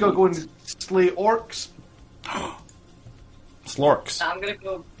 Nadia's got to go and slay orcs. Slorks. I'm gonna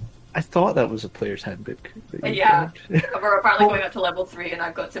go. I thought that was a player's handbook. Yeah, we're apparently going up to level 3, and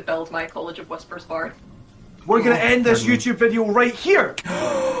I've got to build my College of Whispers bard. We're going to end this YouTube video right here.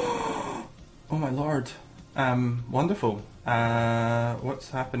 Oh my lord. Wonderful. What's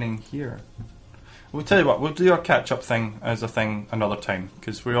happening here? We'll tell you what, we'll do our catch-up thing as a thing another time,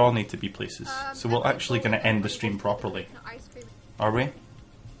 because we all need to be places. So we're actually going to end the stream properly. Are we?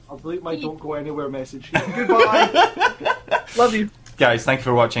 I'll delete my don't go anywhere message. Goodbye! Love you. Guys, thank you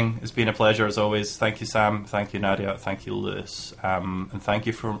for watching. It's been a pleasure as always. Thank you, Sam. Thank you, Nadia. Thank you, Lewis. And thank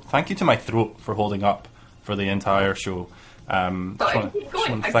you to my throat for holding up for the entire show. But keep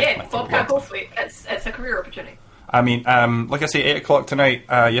going again. Bobcat Goldthwait. It's a career opportunity. I mean, like I say, 8 o'clock tonight,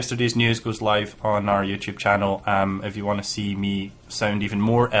 yesterday's news goes live on our YouTube channel. If you want to see me sound even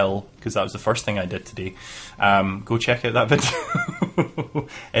more ill, because that was the first thing I did today, go check out that video.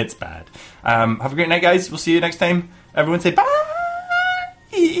 It's bad. Have a great night, guys. We'll see you next time. Everyone say bye!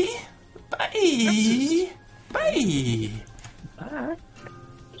 Bye! Bye!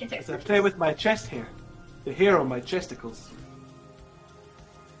 As I play with my chest hair, the hair on my chesticles.